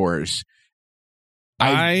bookstores.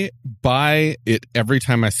 I buy it every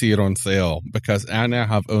time I see it on sale because I now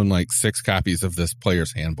have owned like 6 copies of this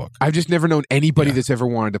player's handbook. I've just never known anybody Yeah. that's ever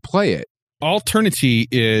wanted to play it. Alternity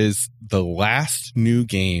is the last new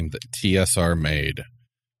game that TSR made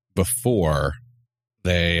before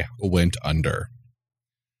they went under.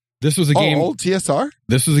 This was a game. Old TSR?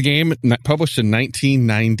 This was a game published in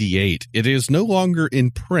 1998. It is no longer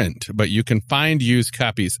in print, but you can find used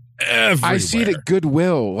copies everywhere. I see it at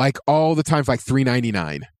Goodwill like all the time for like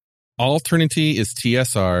 $3.99. Alternity is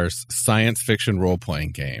TSR's science fiction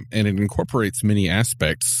role-playing game, and it incorporates many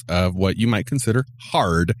aspects of what you might consider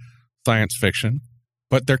hard science fiction,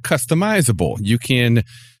 but they're customizable. You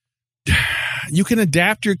can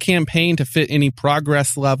adapt your campaign to fit any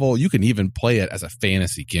progress level. You can even play it as a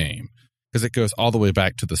fantasy game because it goes all the way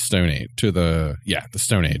back to the Stone Age, the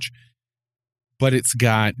Stone Age. But it's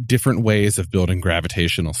got different ways of building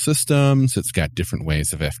gravitational systems. It's got different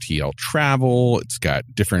ways of FTL travel. It's got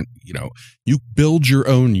different, you build your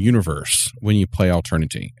own universe when you play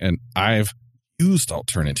Alternity. And I've used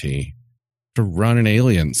Alternity to run an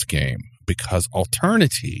Aliens game because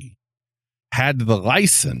Alternity had the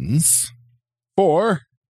license For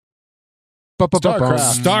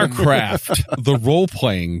Starcraft. StarCraft, the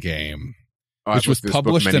role-playing game, Oh, which I've was looked this book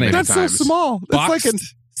published many, in a- many That's so times. small. It's boxed like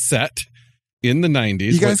set in the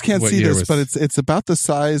 90s. you guys can't What see year this, was- but it's about the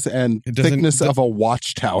size and It doesn't- thickness of a It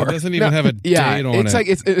watchtower. doesn't even have a Yeah, date on it's it. like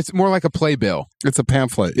it's more like a playbill. It's a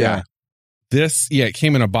pamphlet. Yeah. It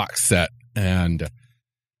came in a box set, and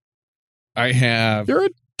You're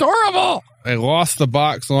adorable. I lost the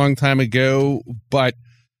box a long time ago, but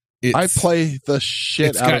I it's play the shit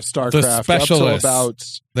it's out of got StarCraft the up to specialists, about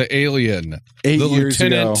the alien, 8 the years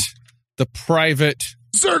lieutenant, ago. the private,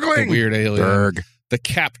 the Zergling. weird alien, Berg. the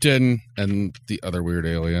captain, and the other weird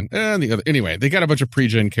alien, and the other. Anyway, they got a bunch of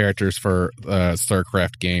pre-gen characters for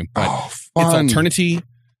StarCraft game, but Oh, it's fun. Alternity.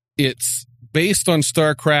 It's based on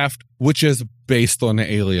StarCraft, which is based on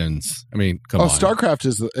aliens. I mean, come on. StarCraft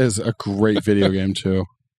is a great video game too.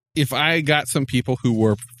 If I got some people who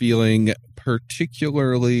were feeling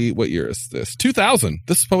particularly, what year is this? 2000.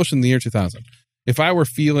 This is published in the year 2000. If I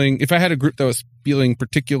had a group that was feeling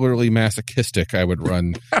particularly masochistic, I would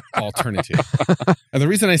run Alternity. And the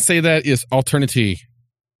reason I say that is Alternity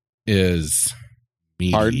is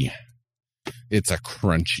meaty. Hard. It's a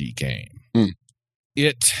crunchy game. Hmm.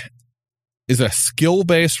 It is a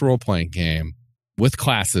skill-based role-playing game with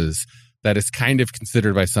classes that is kind of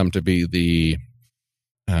considered by some to be the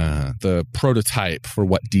prototype for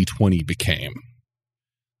what D20 became.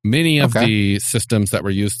 Many of the systems that were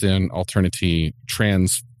used in Alternity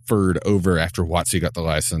transferred over after WotC got the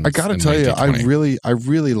license. I got to and tell made you, D20. I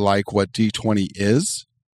really like what D20 is.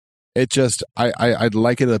 It just I'd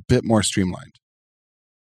like it a bit more streamlined.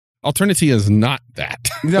 Alternity is not that.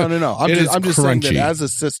 No. I'm It just is saying that crunchy. as a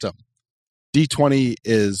system, D20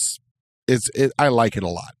 I like it a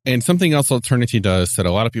lot. And something else Alternity does that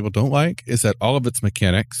a lot of people don't like is that all of its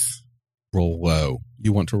mechanics roll low.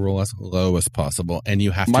 You want to roll as low as possible, and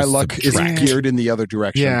you have My to luck subtract. is geared in the other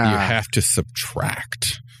direction. Yeah. You have to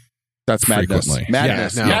subtract. That's madness. Frequently.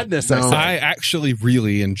 Madness. Yeah, no, Madness. no. I say. I actually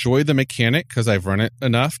really enjoy the mechanic because I've run it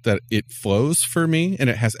enough that it flows for me, and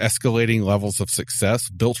it has escalating levels of success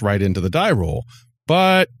built right into the die roll.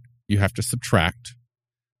 But you have to subtract,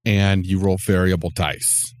 and you roll variable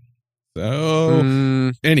dice.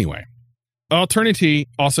 So anyway, Alternity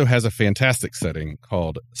also has a fantastic setting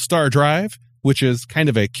called Star Drive, which is kind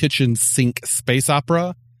of a kitchen sink space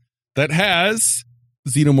opera that has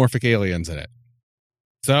xenomorphic aliens in it.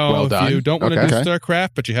 So Well if done. you don't want to Okay. do StarCraft,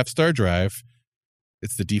 but you have Star Drive,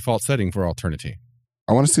 it's the default setting for Alternity.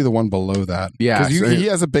 I want to see the one below that. Yeah, 'Cause so- he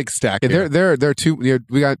has a big stack. Yeah, here. there are two.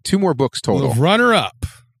 We got 2 more books total. The runner-up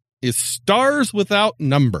is Stars Without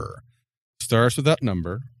Number. Stars Without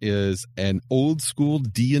Number is an old-school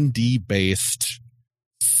D&D based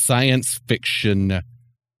science fiction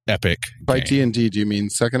epic By game. D&D, do you mean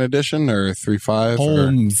second edition or 3.5? or-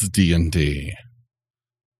 Holmes D&D.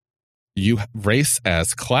 You race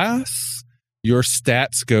as class. Your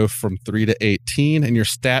stats go from 3 to 18, and your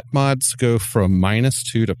stat mods go from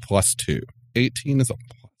 -2 to +2. 18 is a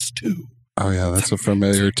 +2. Oh, yeah, that's a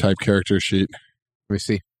familiar type character sheet. Let me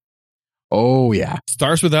see. Oh yeah,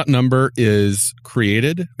 Stars Without Number is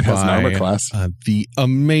created It has an by armor class. the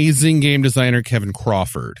amazing game designer Kevin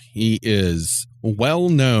Crawford. He is well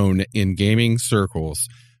known in gaming circles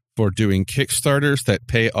for doing Kickstarters that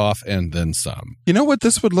pay off and then some. You know what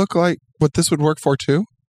this would look like? What this would work for, too?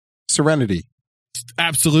 Serenity.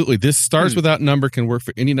 Absolutely. This Stars Without Number can work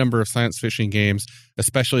for any number of science fiction games,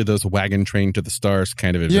 especially those wagon train to the stars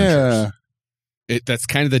kind of adventures. That's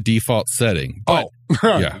kind of the default setting. But,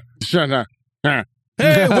 yeah.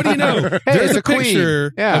 Hey, what do you know? Hey, There's it's a a queen.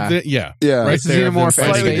 picture. Yeah. Yeah. Yeah. Right it's there, xenomorph then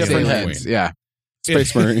and slightly space different aliens. heads. Yeah,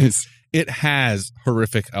 Space Marines. It has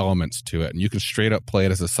horrific elements to it, and you can straight up play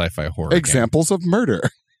it as a sci-fi horror game. Examples of murder.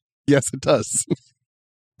 Yes, it does.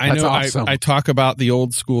 I That's know awesome. I talk about the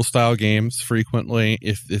old school style games frequently.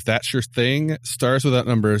 If that's your thing, Stars Without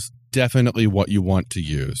Number is definitely what you want to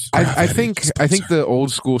use. I think the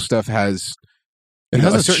old school stuff has It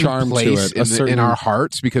has a certain charm to place it. in our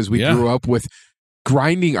hearts because we Yeah. grew up with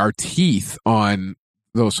grinding our teeth on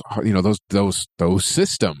those those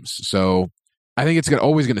systems. So I think it's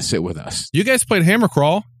always going to sit with us. You guys played Hammer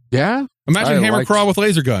Crawl. Yeah, Imagine I Hammer liked- Crawl with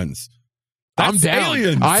laser guns. I'm That's down.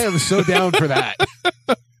 aliens. I am so down for that.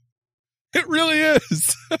 It really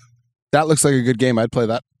is. That looks like a good game. I'd play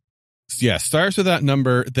that. Yeah, Stars Without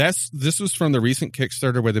Number. This was from the recent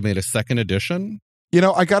Kickstarter where they made a second edition. You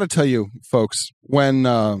know, I got to tell you, folks, when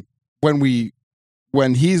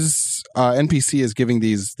he's NPC is giving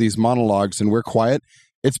these monologues and we're quiet,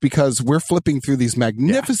 it's because we're flipping through these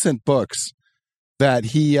magnificent books that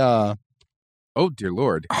he. Oh dear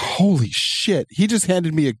Lord! Holy shit! He just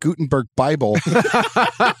handed me a Gutenberg Bible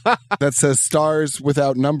that says "Stars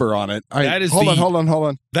Without Number" on it. That is hold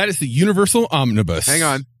on. That is the Universal Omnibus. Hang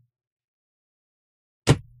on,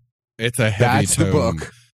 It's a heavy that's tome. the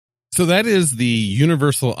book. So that is the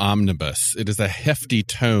Universal Omnibus. It is a hefty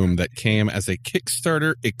tome that came as a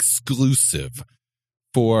Kickstarter exclusive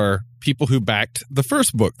for people who backed the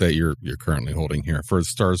first book that you're currently holding here for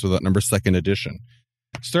Stars Without Number second edition.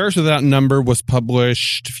 Stars Without Number was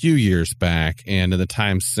published a few years back, and in the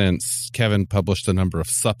time since, Kevin published a number of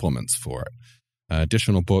supplements for it,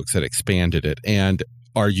 additional books that expanded it, and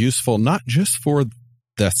are useful not just for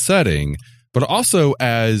the setting, but also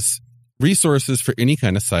as resources for any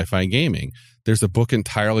kind of sci-fi gaming. There's a book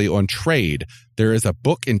entirely on trade. There is a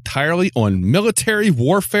book entirely on military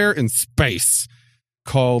warfare in space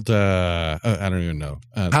called, I don't even know,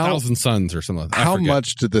 Thousand Suns or something like that. I How forget.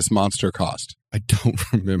 much did this monster cost? I don't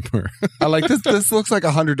remember. I like this. This looks like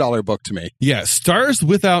 $100 book to me. Yeah, Stars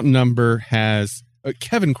Without Number has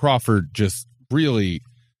Kevin Crawford just really,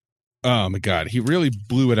 oh my God, he really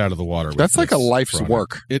blew it out of the water. With That's like a this life's product.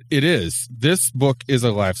 work. It is. This book is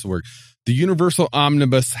a life's work. The Universal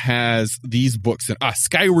Omnibus has these books in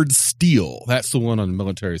Skyward Steel. That's the one on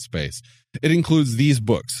military space. It includes these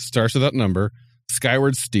books: Stars Without Number,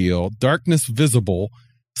 Skyward Steel, Darkness Visible,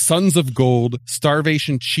 Sons of Gold,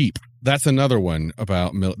 Starvation Cheap. That's another one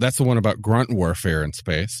about that's the one about grunt warfare in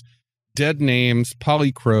space. Dead Names,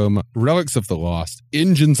 Polychrome, Relics of the Lost,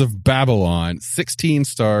 Engines of Babylon, 16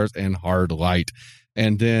 Stars, and Hard Light.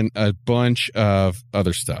 And then a bunch of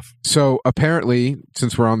other stuff. So apparently,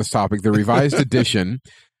 since we're on this topic, the revised edition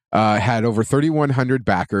had over 3,100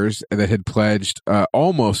 backers that had pledged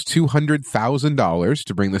almost $200,000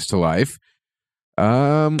 to bring this to life.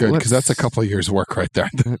 Good, let's- because that's a couple of years' work right there.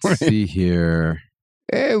 Let's see here.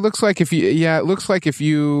 It looks like if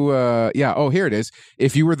you, oh, here it is.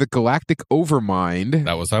 If you were the Galactic Overmind,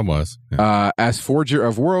 That was I was. Yeah. as Forger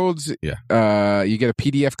of Worlds, Yeah. you get a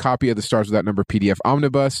PDF copy of the Stars Without Number PDF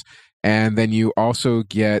Omnibus, and then you also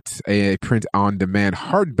get a print-on-demand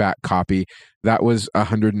hardback copy. That was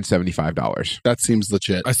 $175. That seems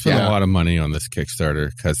legit. I spent Yeah. a lot of money on this Kickstarter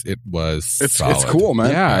because it was It's solid. cool,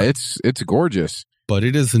 man. Yeah, it's gorgeous. But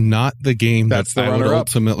it is not the game That's that the I would runner-up.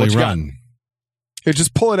 ultimately What you got? run. Here,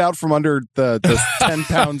 just pull it out from under the 10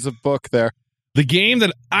 pounds of book there. The game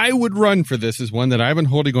that I would run for this is one that I've been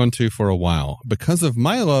holding on to for a while because of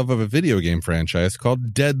my love of a video game franchise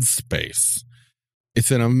called Dead Space.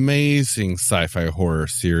 It's an amazing sci-fi horror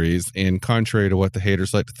series, and contrary to what the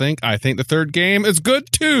haters like to think, I think the third game is good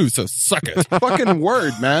too, so suck it. Fucking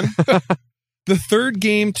word, man. The third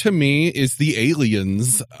game to me is the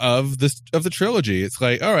Aliens of the trilogy. It's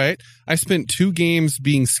like, all right, I spent 2 games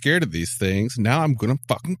being scared of these things. Now I'm going to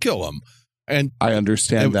fucking kill them. And I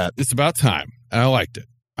understand that. It's about time. I liked it.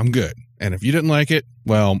 I'm good. And if you didn't like it,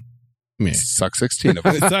 well, me. Suck 16 of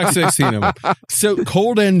them. It sucks 16 of them. So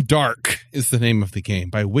Cold and Dark is the name of the game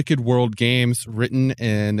by Wicked World Games, written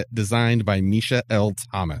and designed by Misha L.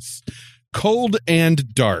 Thomas. Cold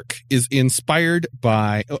and Dark is inspired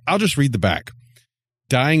by, I'll just read the back.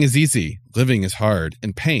 Dying is easy, living is hard,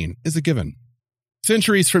 and pain is a given.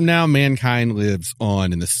 Centuries from now, mankind lives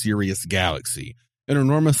on in the Sirius galaxy, an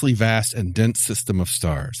enormously vast and dense system of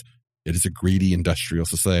stars. It is a greedy industrial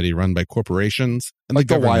society run by corporations and like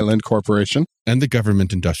the Wyland Corporation and the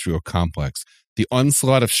government industrial complex. The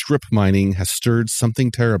onslaught of strip mining has stirred something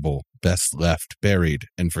terrible, best left buried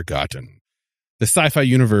and forgotten. The sci-fi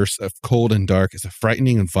universe of Cold and Dark is a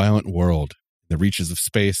frightening and violent world. In the reaches of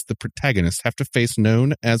space, the protagonists have to face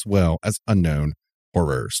known as well as unknown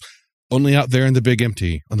horrors. Only out there in the big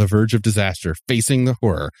empty, on the verge of disaster, facing the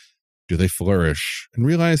horror, do they flourish and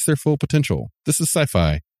realize their full potential. This is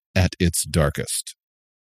sci-fi at its darkest.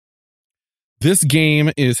 This game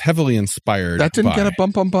is heavily inspired That didn't get a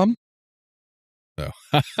bum. Oh.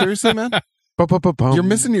 Seriously, man? You're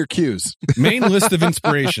missing your cues. Main list of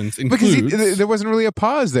inspirations includes... Because there wasn't really a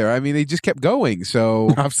pause there. I mean, they just kept going,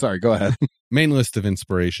 so... I'm sorry, go ahead. Main list of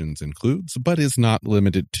inspirations includes, but is not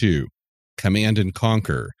limited to, Command and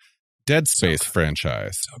Conquer, Dead Space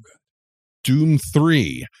franchise, So good. Doom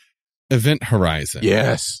 3, Event Horizon,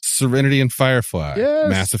 Yes. Serenity and Firefly, Yes.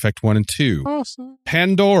 Mass Effect 1 and 2, Awesome.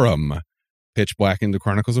 Pandorum, Pitch Black and the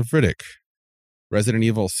Chronicles of Riddick, Resident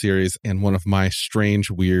Evil series, and one of my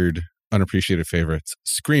strange, weird, unappreciated favorites,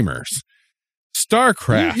 Screamers.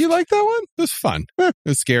 StarCraft. You like that one? It was fun. It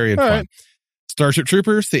was scary and All fun. right. Starship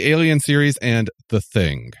Troopers, the Alien series, and The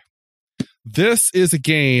Thing. This is a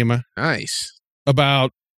game Nice.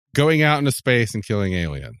 about going out into space and killing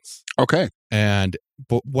aliens. Okay.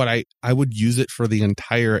 But what I would use it for the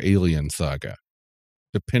entire Alien saga.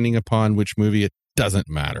 Depending upon which movie, it doesn't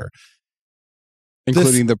matter.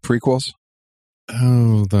 Including the prequels?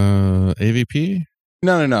 Oh, the AVP?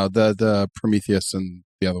 No. The Prometheus and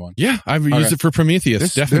the other one. Yeah, I've used it for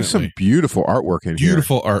Prometheus, definitely. There's some beautiful artwork in here.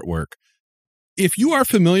 Beautiful artwork. If you are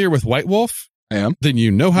familiar with White Wolf, I am. then you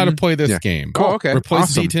know how to play this Yeah. game. Oh, okay. Replace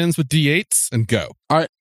Awesome. D10s with D8s and go. All right.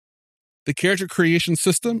 The character creation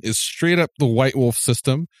system is straight up the White Wolf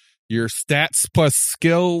system. Your stats plus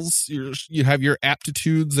skills, you have your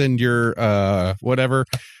aptitudes and your whatever.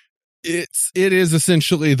 It is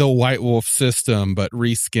essentially the White Wolf system, but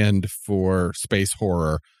reskinned for space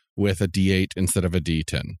horror with a D8 instead of a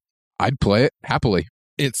D10. I'd play it happily.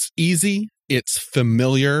 It's easy. It's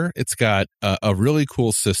familiar. It's got a really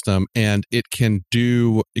cool system, and it can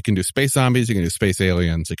do space zombies. It can do space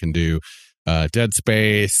aliens. It can do Dead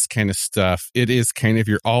Space kind of stuff. It is kind of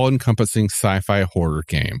your all-encompassing sci-fi horror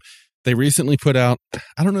game. They recently put out,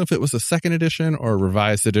 I don't know if it was a second edition or a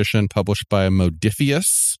revised edition published by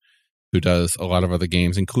Modifius, who does a lot of other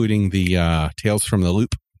games, including the Tales from the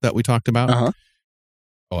Loop that we talked about. Uh-huh.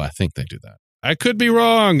 Oh, I think they do that. I could be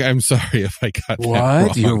wrong. I'm sorry if I got that wrong.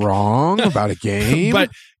 What? You're wrong about a game?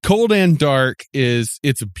 But Cold and Dark it's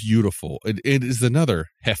beautiful. It is another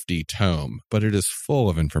hefty tome, but it is full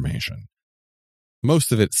of information.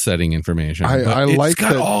 Most of it's setting information. I but like it's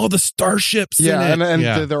got that- all the starships Yeah, in it.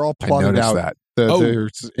 and they're all I plotted noticed out. that.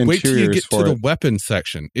 There's Wait till you interiors get to for the it. weapon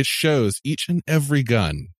section. It shows each and every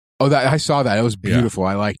gun. Oh, I saw that. It was Yeah. beautiful.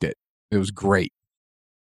 I liked it. It was great.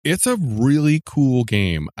 It's a really cool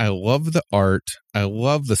game. I love the art. I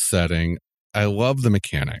love the setting. I love the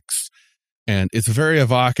mechanics. And it's very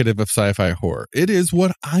evocative of sci-fi horror. It is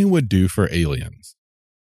what I would do for Aliens.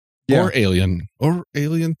 Yeah. Or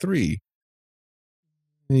Alien 3.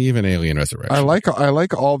 Even Alien Resurrection. I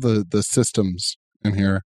like all the systems in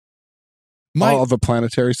here. All the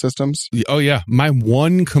planetary systems. Oh yeah, my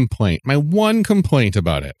one complaint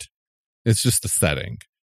about it is just the setting.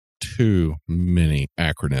 Too many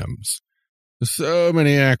acronyms. So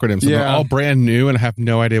many acronyms. And they're Yeah. all brand new and I have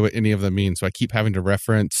no idea what any of them mean. So I keep having to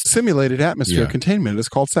reference. Simulated atmosphere Yeah. containment is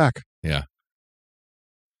called SAC. Yeah.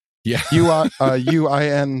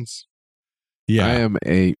 UINs. Yeah. I am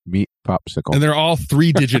a meat popsicle. And they're all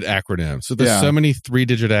 3-digit acronyms. So there's Yeah. so many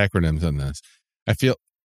 3-digit acronyms in this. I feel,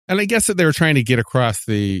 and I guess that they were trying to get across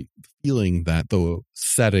the feeling that the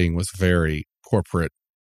setting was very corporate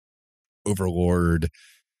overlord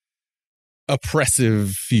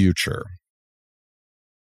oppressive future.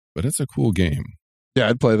 But it's a cool game. Yeah,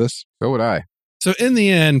 I'd play this. So would I. So in the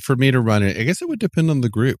end, for me to run it, I guess it would depend on the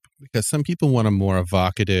group, because some people want a more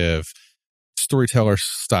evocative storyteller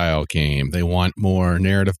style game. They want more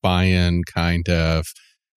narrative buy-in, kind of,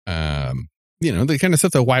 the kind of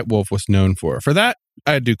stuff that White Wolf was known for. For that,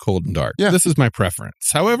 I'd do Cold and Dark. Yeah. This is my preference.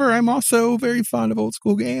 However, I'm also very fond of old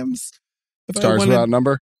school games. If I Stars wanted- Without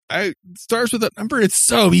Number. Stars Without Number, it's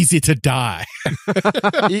so easy to die.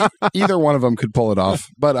 Either one of them could pull it off,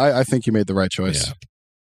 but I think you made the right choice. Yeah.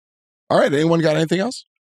 All right, anyone got anything else?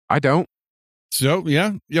 I don't. So,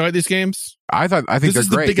 yeah, you like these games? I think This they're is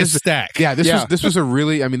the great. biggest This is- stack. Yeah, this Yeah. was a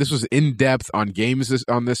really. I mean, this was in depth on games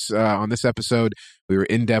on this episode. We were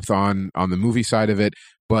in depth on the movie side of it,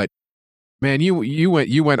 but man, you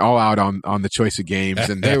went all out on the choice of games,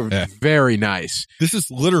 and they were very nice. This is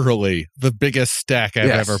literally the biggest stack I've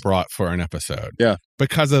Yes. ever brought for an episode. Yeah.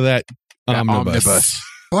 Because of that That omnibus.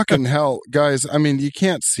 Fucking hell, guys. I mean, you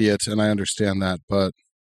can't see it, and I understand that, but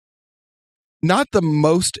not the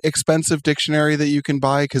most expensive dictionary that you can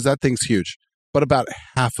buy, because that thing's huge, but about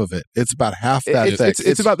half of it. It's about half that thick.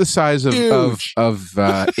 It's about the size of huge.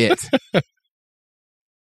 it.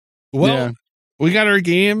 Well, Yeah. we got our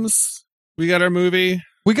games. We got our movie.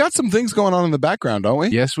 We got some things going on in the background, don't we?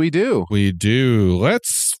 Yes, we do. We do.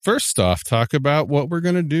 Let's first off talk about what we're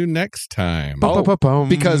going to do next time. Oh,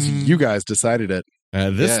 because you guys decided it.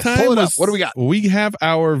 This Yes. time, Pull it up. What do we got? We have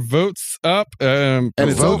our votes up. And the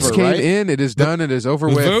it's votes over, came right? in. It is done. It is over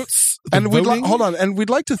The with. votes. The And we'd voting. hold on, and we'd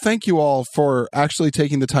like to thank you all for actually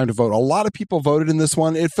taking the time to vote. A lot of people voted in this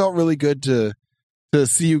one. It felt really good to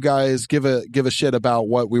see you guys give a shit about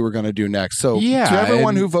what we were going to do next. So Yeah, to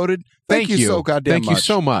everyone and who voted, thank you so goddamn Thank much. you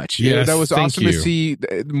so much. Yes, that was thank awesome to you. see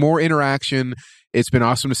more interaction. It's been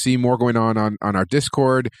awesome to see more going on our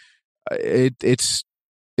Discord. It's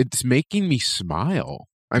making me smile.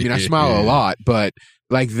 I mean, I smile a lot, but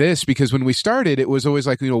like this, because when we started, it was always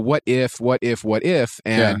like, what if,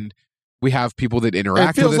 and we have people that It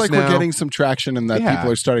interact feels with us like now. we're getting some traction and that Yeah.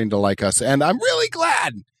 people are starting to like us. And I'm really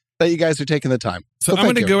glad that you guys are taking the time. So I'm thank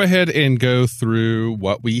going to you. go ahead and go through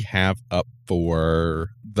what we have up for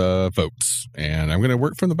the votes, and I'm going to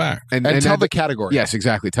work from the back. And tell the category. Yes,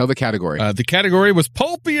 exactly. Tell the category. The category was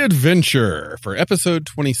Pulpy Adventure for episode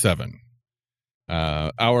 27.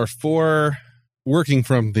 Our four, working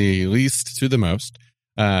from the least to the most,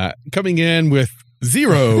 coming in with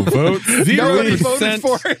 0 votes. 0%. Nobody voted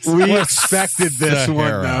for it. we What's expected this one,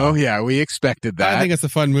 Sahara? though. Yeah, we expected that. I think it's a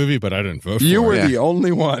fun movie, but I didn't vote You for were it. the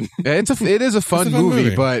only one. it is a fun,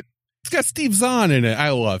 movie, but It's got Steve Zahn in it. I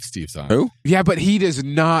love Steve Zahn. Who? yeah, but he does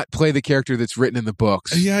not play the character that's written in the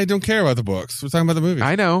books. Yeah, I don't care about the books. We're talking about the movie.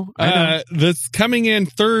 I know. This coming in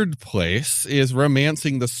third place is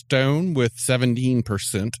Romancing the Stone with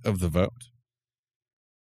 17% of the vote.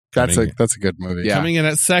 That's Coming- a good movie. Yeah. Coming in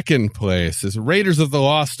at second place is Raiders of the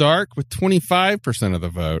Lost Ark with 25% of the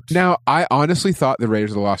vote. Now, I honestly thought the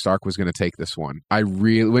Raiders of the Lost Ark was going to take this one. I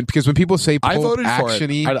really because when people say I pulp voted for it.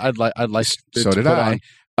 action-y, I'd like it so to did put I.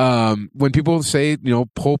 on. When people say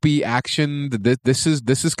pulpy action, this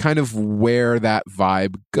is kind of where that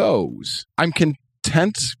vibe goes. I'm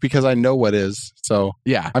content because I know what is. So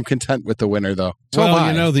Yeah. I'm content with the winner, though. So am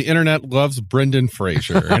I. the internet loves Brendan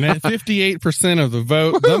Fraser. And at 58% of the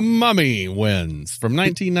vote, The Mummy wins from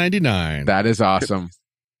 1999. That is awesome.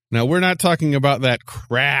 Now, we're not talking about that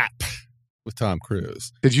crap with Tom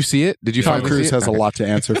Cruise. Did you see it? Did you Tom finally Cruise see it? has a lot to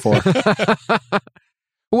answer for.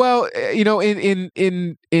 Well,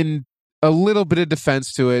 in a little bit of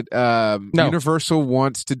defense to it, Universal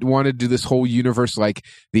wanted to do this whole universe like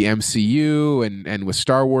the MCU and with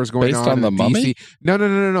Star Wars going Based on on the and Mummy? DC.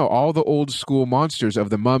 No. All the old school monsters of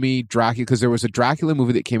the Mummy, Dracula, because there was a Dracula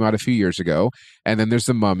movie that came out a few years ago, and then there's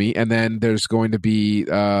the Mummy, and then there's going to be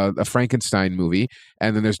a Frankenstein movie,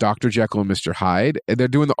 and then there's Dr. Jekyll and Mr. Hyde, and they're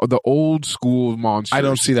doing the old school monsters. I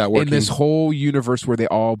don't see that working. in this whole universe where they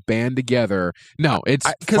all band together. No, it's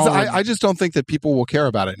Because fallen- I just don't think that people will care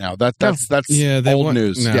about it now. That's They old want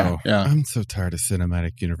news. No, Yeah. I'm so tired of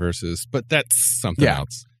cinematic universes, but that's something Yeah.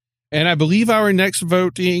 else. And I believe our next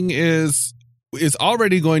voting is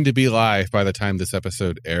already going to be live by the time this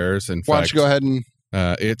episode airs. In Why don't fact, you go ahead and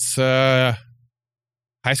it's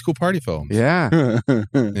high school party films. Yeah.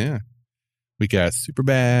 Yeah. We got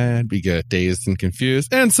Superbad, we got Dazed and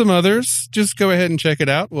Confused, and some others. Just go ahead and check it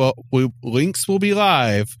out. Well, links will be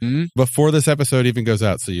live Mhm. before this episode even goes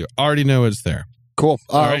out, so you already know it's there. Cool.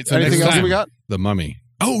 All right, so anything next else time. we got? The Mummy.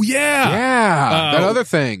 Oh, yeah. Yeah. That other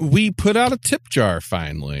thing. We put out a tip jar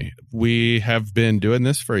finally. We have been doing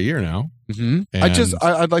this for a year now. Mm-hmm. And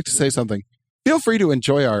I'd like to say something. feel free to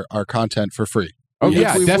enjoy our content for free. Oh,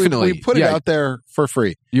 yeah, definitely. We put it out there for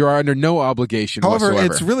free. You are under no obligation However,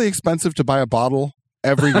 whatsoever. it's really expensive to buy a bottle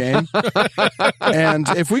every game. And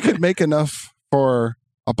if we could make enough for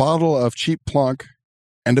a bottle of cheap plonk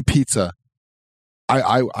and a pizza,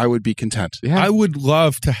 I would be content. Yeah. I would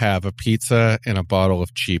love to have a pizza and a bottle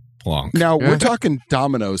of cheap plonk. Now, we're talking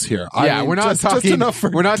Domino's here. We're not talking enough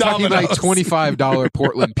for we're not talking like Domino's. $25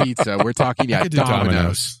 Portland pizza. We're talking I could do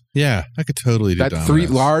Domino's. Yeah, I could totally do That Domino's. three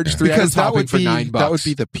large Yeah. 3 Because that would for be $9. that would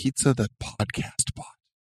be the pizza that podcast bought.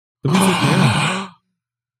 Yeah.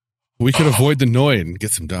 We could avoid the Noid and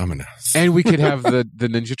get some Domino's. And we could have the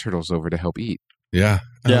Ninja Turtles over to help eat. Yeah.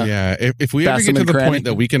 Yeah. Oh, yeah. If we ever Bassam get to and the Cranny. point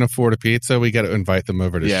that we can afford a pizza, we got to invite them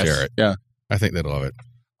over to Yes. share it. Yeah. I think they'd love it.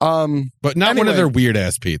 Anyway. But not one of their weird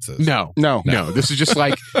ass pizzas. No. No. This is just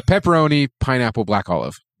like pepperoni, pineapple, black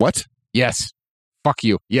olive. What? Yes. Fuck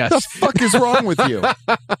you. Yes. The fuck is wrong with you?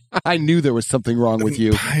 I knew there was something wrong with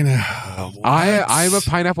you. Pineapple. I'm a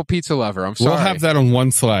pineapple pizza lover. I'm sorry. We'll have that on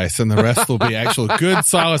one slice, and the rest will be actual good,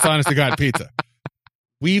 solid, honest to God pizza.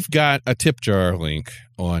 We've got a tip jar link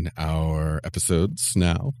on our episodes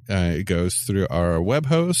now. It goes through our web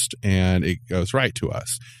host, and it goes right to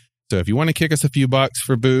us. So if you want to kick us a few bucks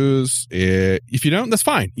for booze, if you don't, that's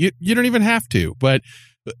fine. You don't even have to. But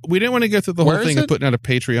we didn't want to go through the whole Where is thing it? of putting out a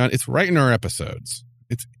Patreon. It's right in our episodes.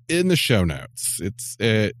 It's in the show notes. It's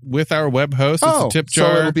with our web host. It's a tip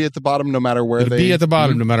jar. So it'll be at the bottom no matter where It'll be at the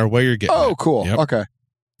bottom no matter where you're getting Oh, it. cool. Yep. Okay.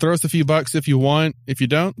 Throw us a few bucks if you want. If you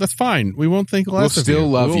don't, that's fine. We won't think less We'll of still you.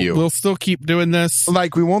 love you. We'll still keep doing this.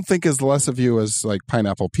 Like, we won't think as less of you as like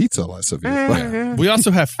pineapple pizza less of you. But We also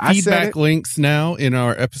have I said feedback it. links now in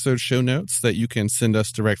our episode show notes that you can send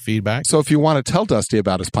us direct feedback. so if you want to tell Dusty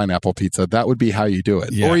about his pineapple pizza, that would be how you do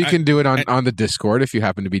it. Yeah, or you can do it on the Discord if you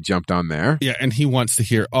happen to be jumped on there. Yeah, and he wants to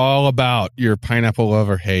hear all about your pineapple love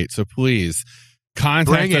or hate. So please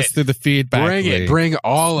contact Bring us it. through the feedback Bring link. it. Bring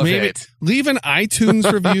all of Maybe it. leave an iTunes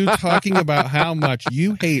review talking about how much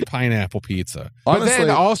you hate pineapple pizza. But Honestly, then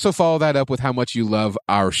also follow that up with how much you love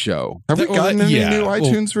our show. have we Well, gotten any yeah. new Well,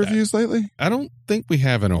 iTunes reviews lately? I don't think we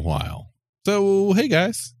have in a while. So hey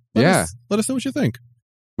guys, let us know what you think.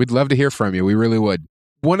 We'd love to hear from you. We really would.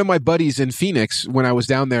 One of my buddies in Phoenix, when I was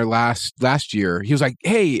down there last year, he was like,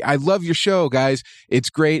 "Hey, I love your show, guys.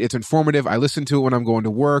 It's great. It's informative. I listen to it when I'm going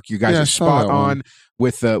to work. You guys Yeah, I are saw spot that one. on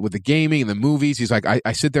with the gaming and the movies." He's like,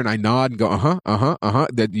 I sit there and I nod and go,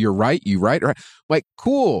 that you're right. You right. Like,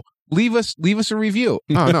 cool. Leave us a review.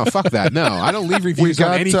 Oh no, fuck that. No, I don't leave reviews on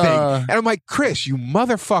got, anything. And I'm like, Chris, you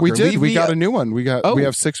motherfucker. We did. leave We me got a new one. We Oh.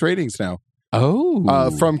 have 6 ratings now.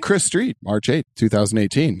 Oh. From Chris Street, March 8th,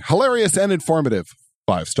 2018. Hilarious and informative.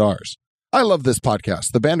 5 stars. I love this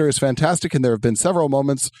podcast. The banter is fantastic, and there have been several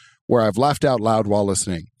moments where I've laughed out loud while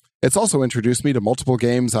listening. It's also introduced me to multiple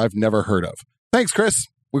games I've never heard of. Thanks, Chris.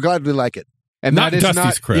 We're glad we like it. And Not that is Dusty's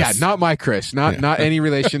not Chris. Yeah, not my Chris. Not Yeah. not any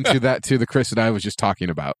relation to the Chris that I was just talking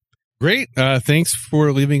about. Great. Thanks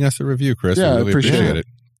for leaving us a review, Chris. Yeah, we I really appreciate appreciate it.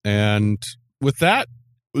 And with that,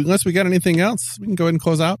 unless we got anything else, we can go ahead and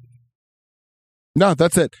close out. No,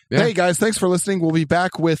 that's it. Yeah. Hey, guys, thanks for listening. We'll be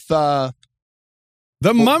back with The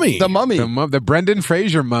Mummy. The Mummy. The Brendan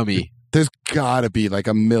Fraser mummy. There's got to be like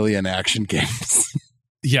a million action games.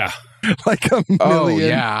 Yeah. Like a million. Oh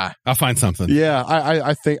yeah. I'll find something. Yeah,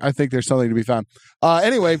 I think there's something to be found.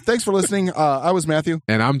 Anyway, thanks for listening. I was Matthew,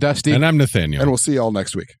 And I'm Dusty. And I'm Nathaniel. and we'll see you all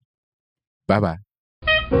next week. Bye bye.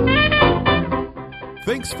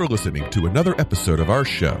 Thanks for listening to another episode of our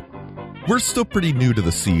show. We're still pretty new to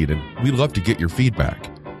the scene and we'd love to get your feedback.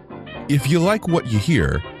 If you like what you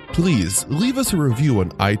hear, please leave us a review on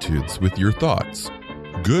iTunes with your thoughts.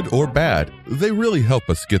 Good or bad, they really help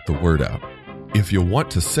us get the word out. If you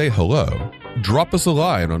want to say hello, drop us a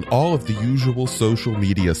line on all of the usual social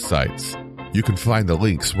media sites. You can find the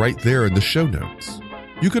links right there in the show notes.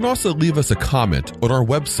 You can also leave us a comment on our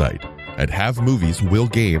website at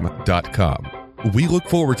havemovieswillgame.com. We look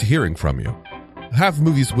forward to hearing from you. Have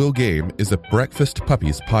Movies Will Game is a Breakfast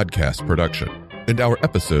Puppies podcast production, and our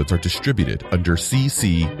episodes are distributed under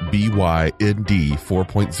CC BY-ND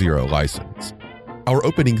 4.0 license. Our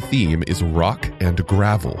opening theme is Rock and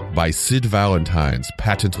Gravel by Sid Valentine's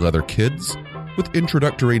Patent Leather Kids, with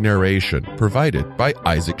introductory narration provided by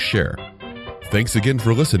Isaac Scher. Thanks again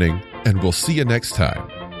for listening, and we'll see you next time.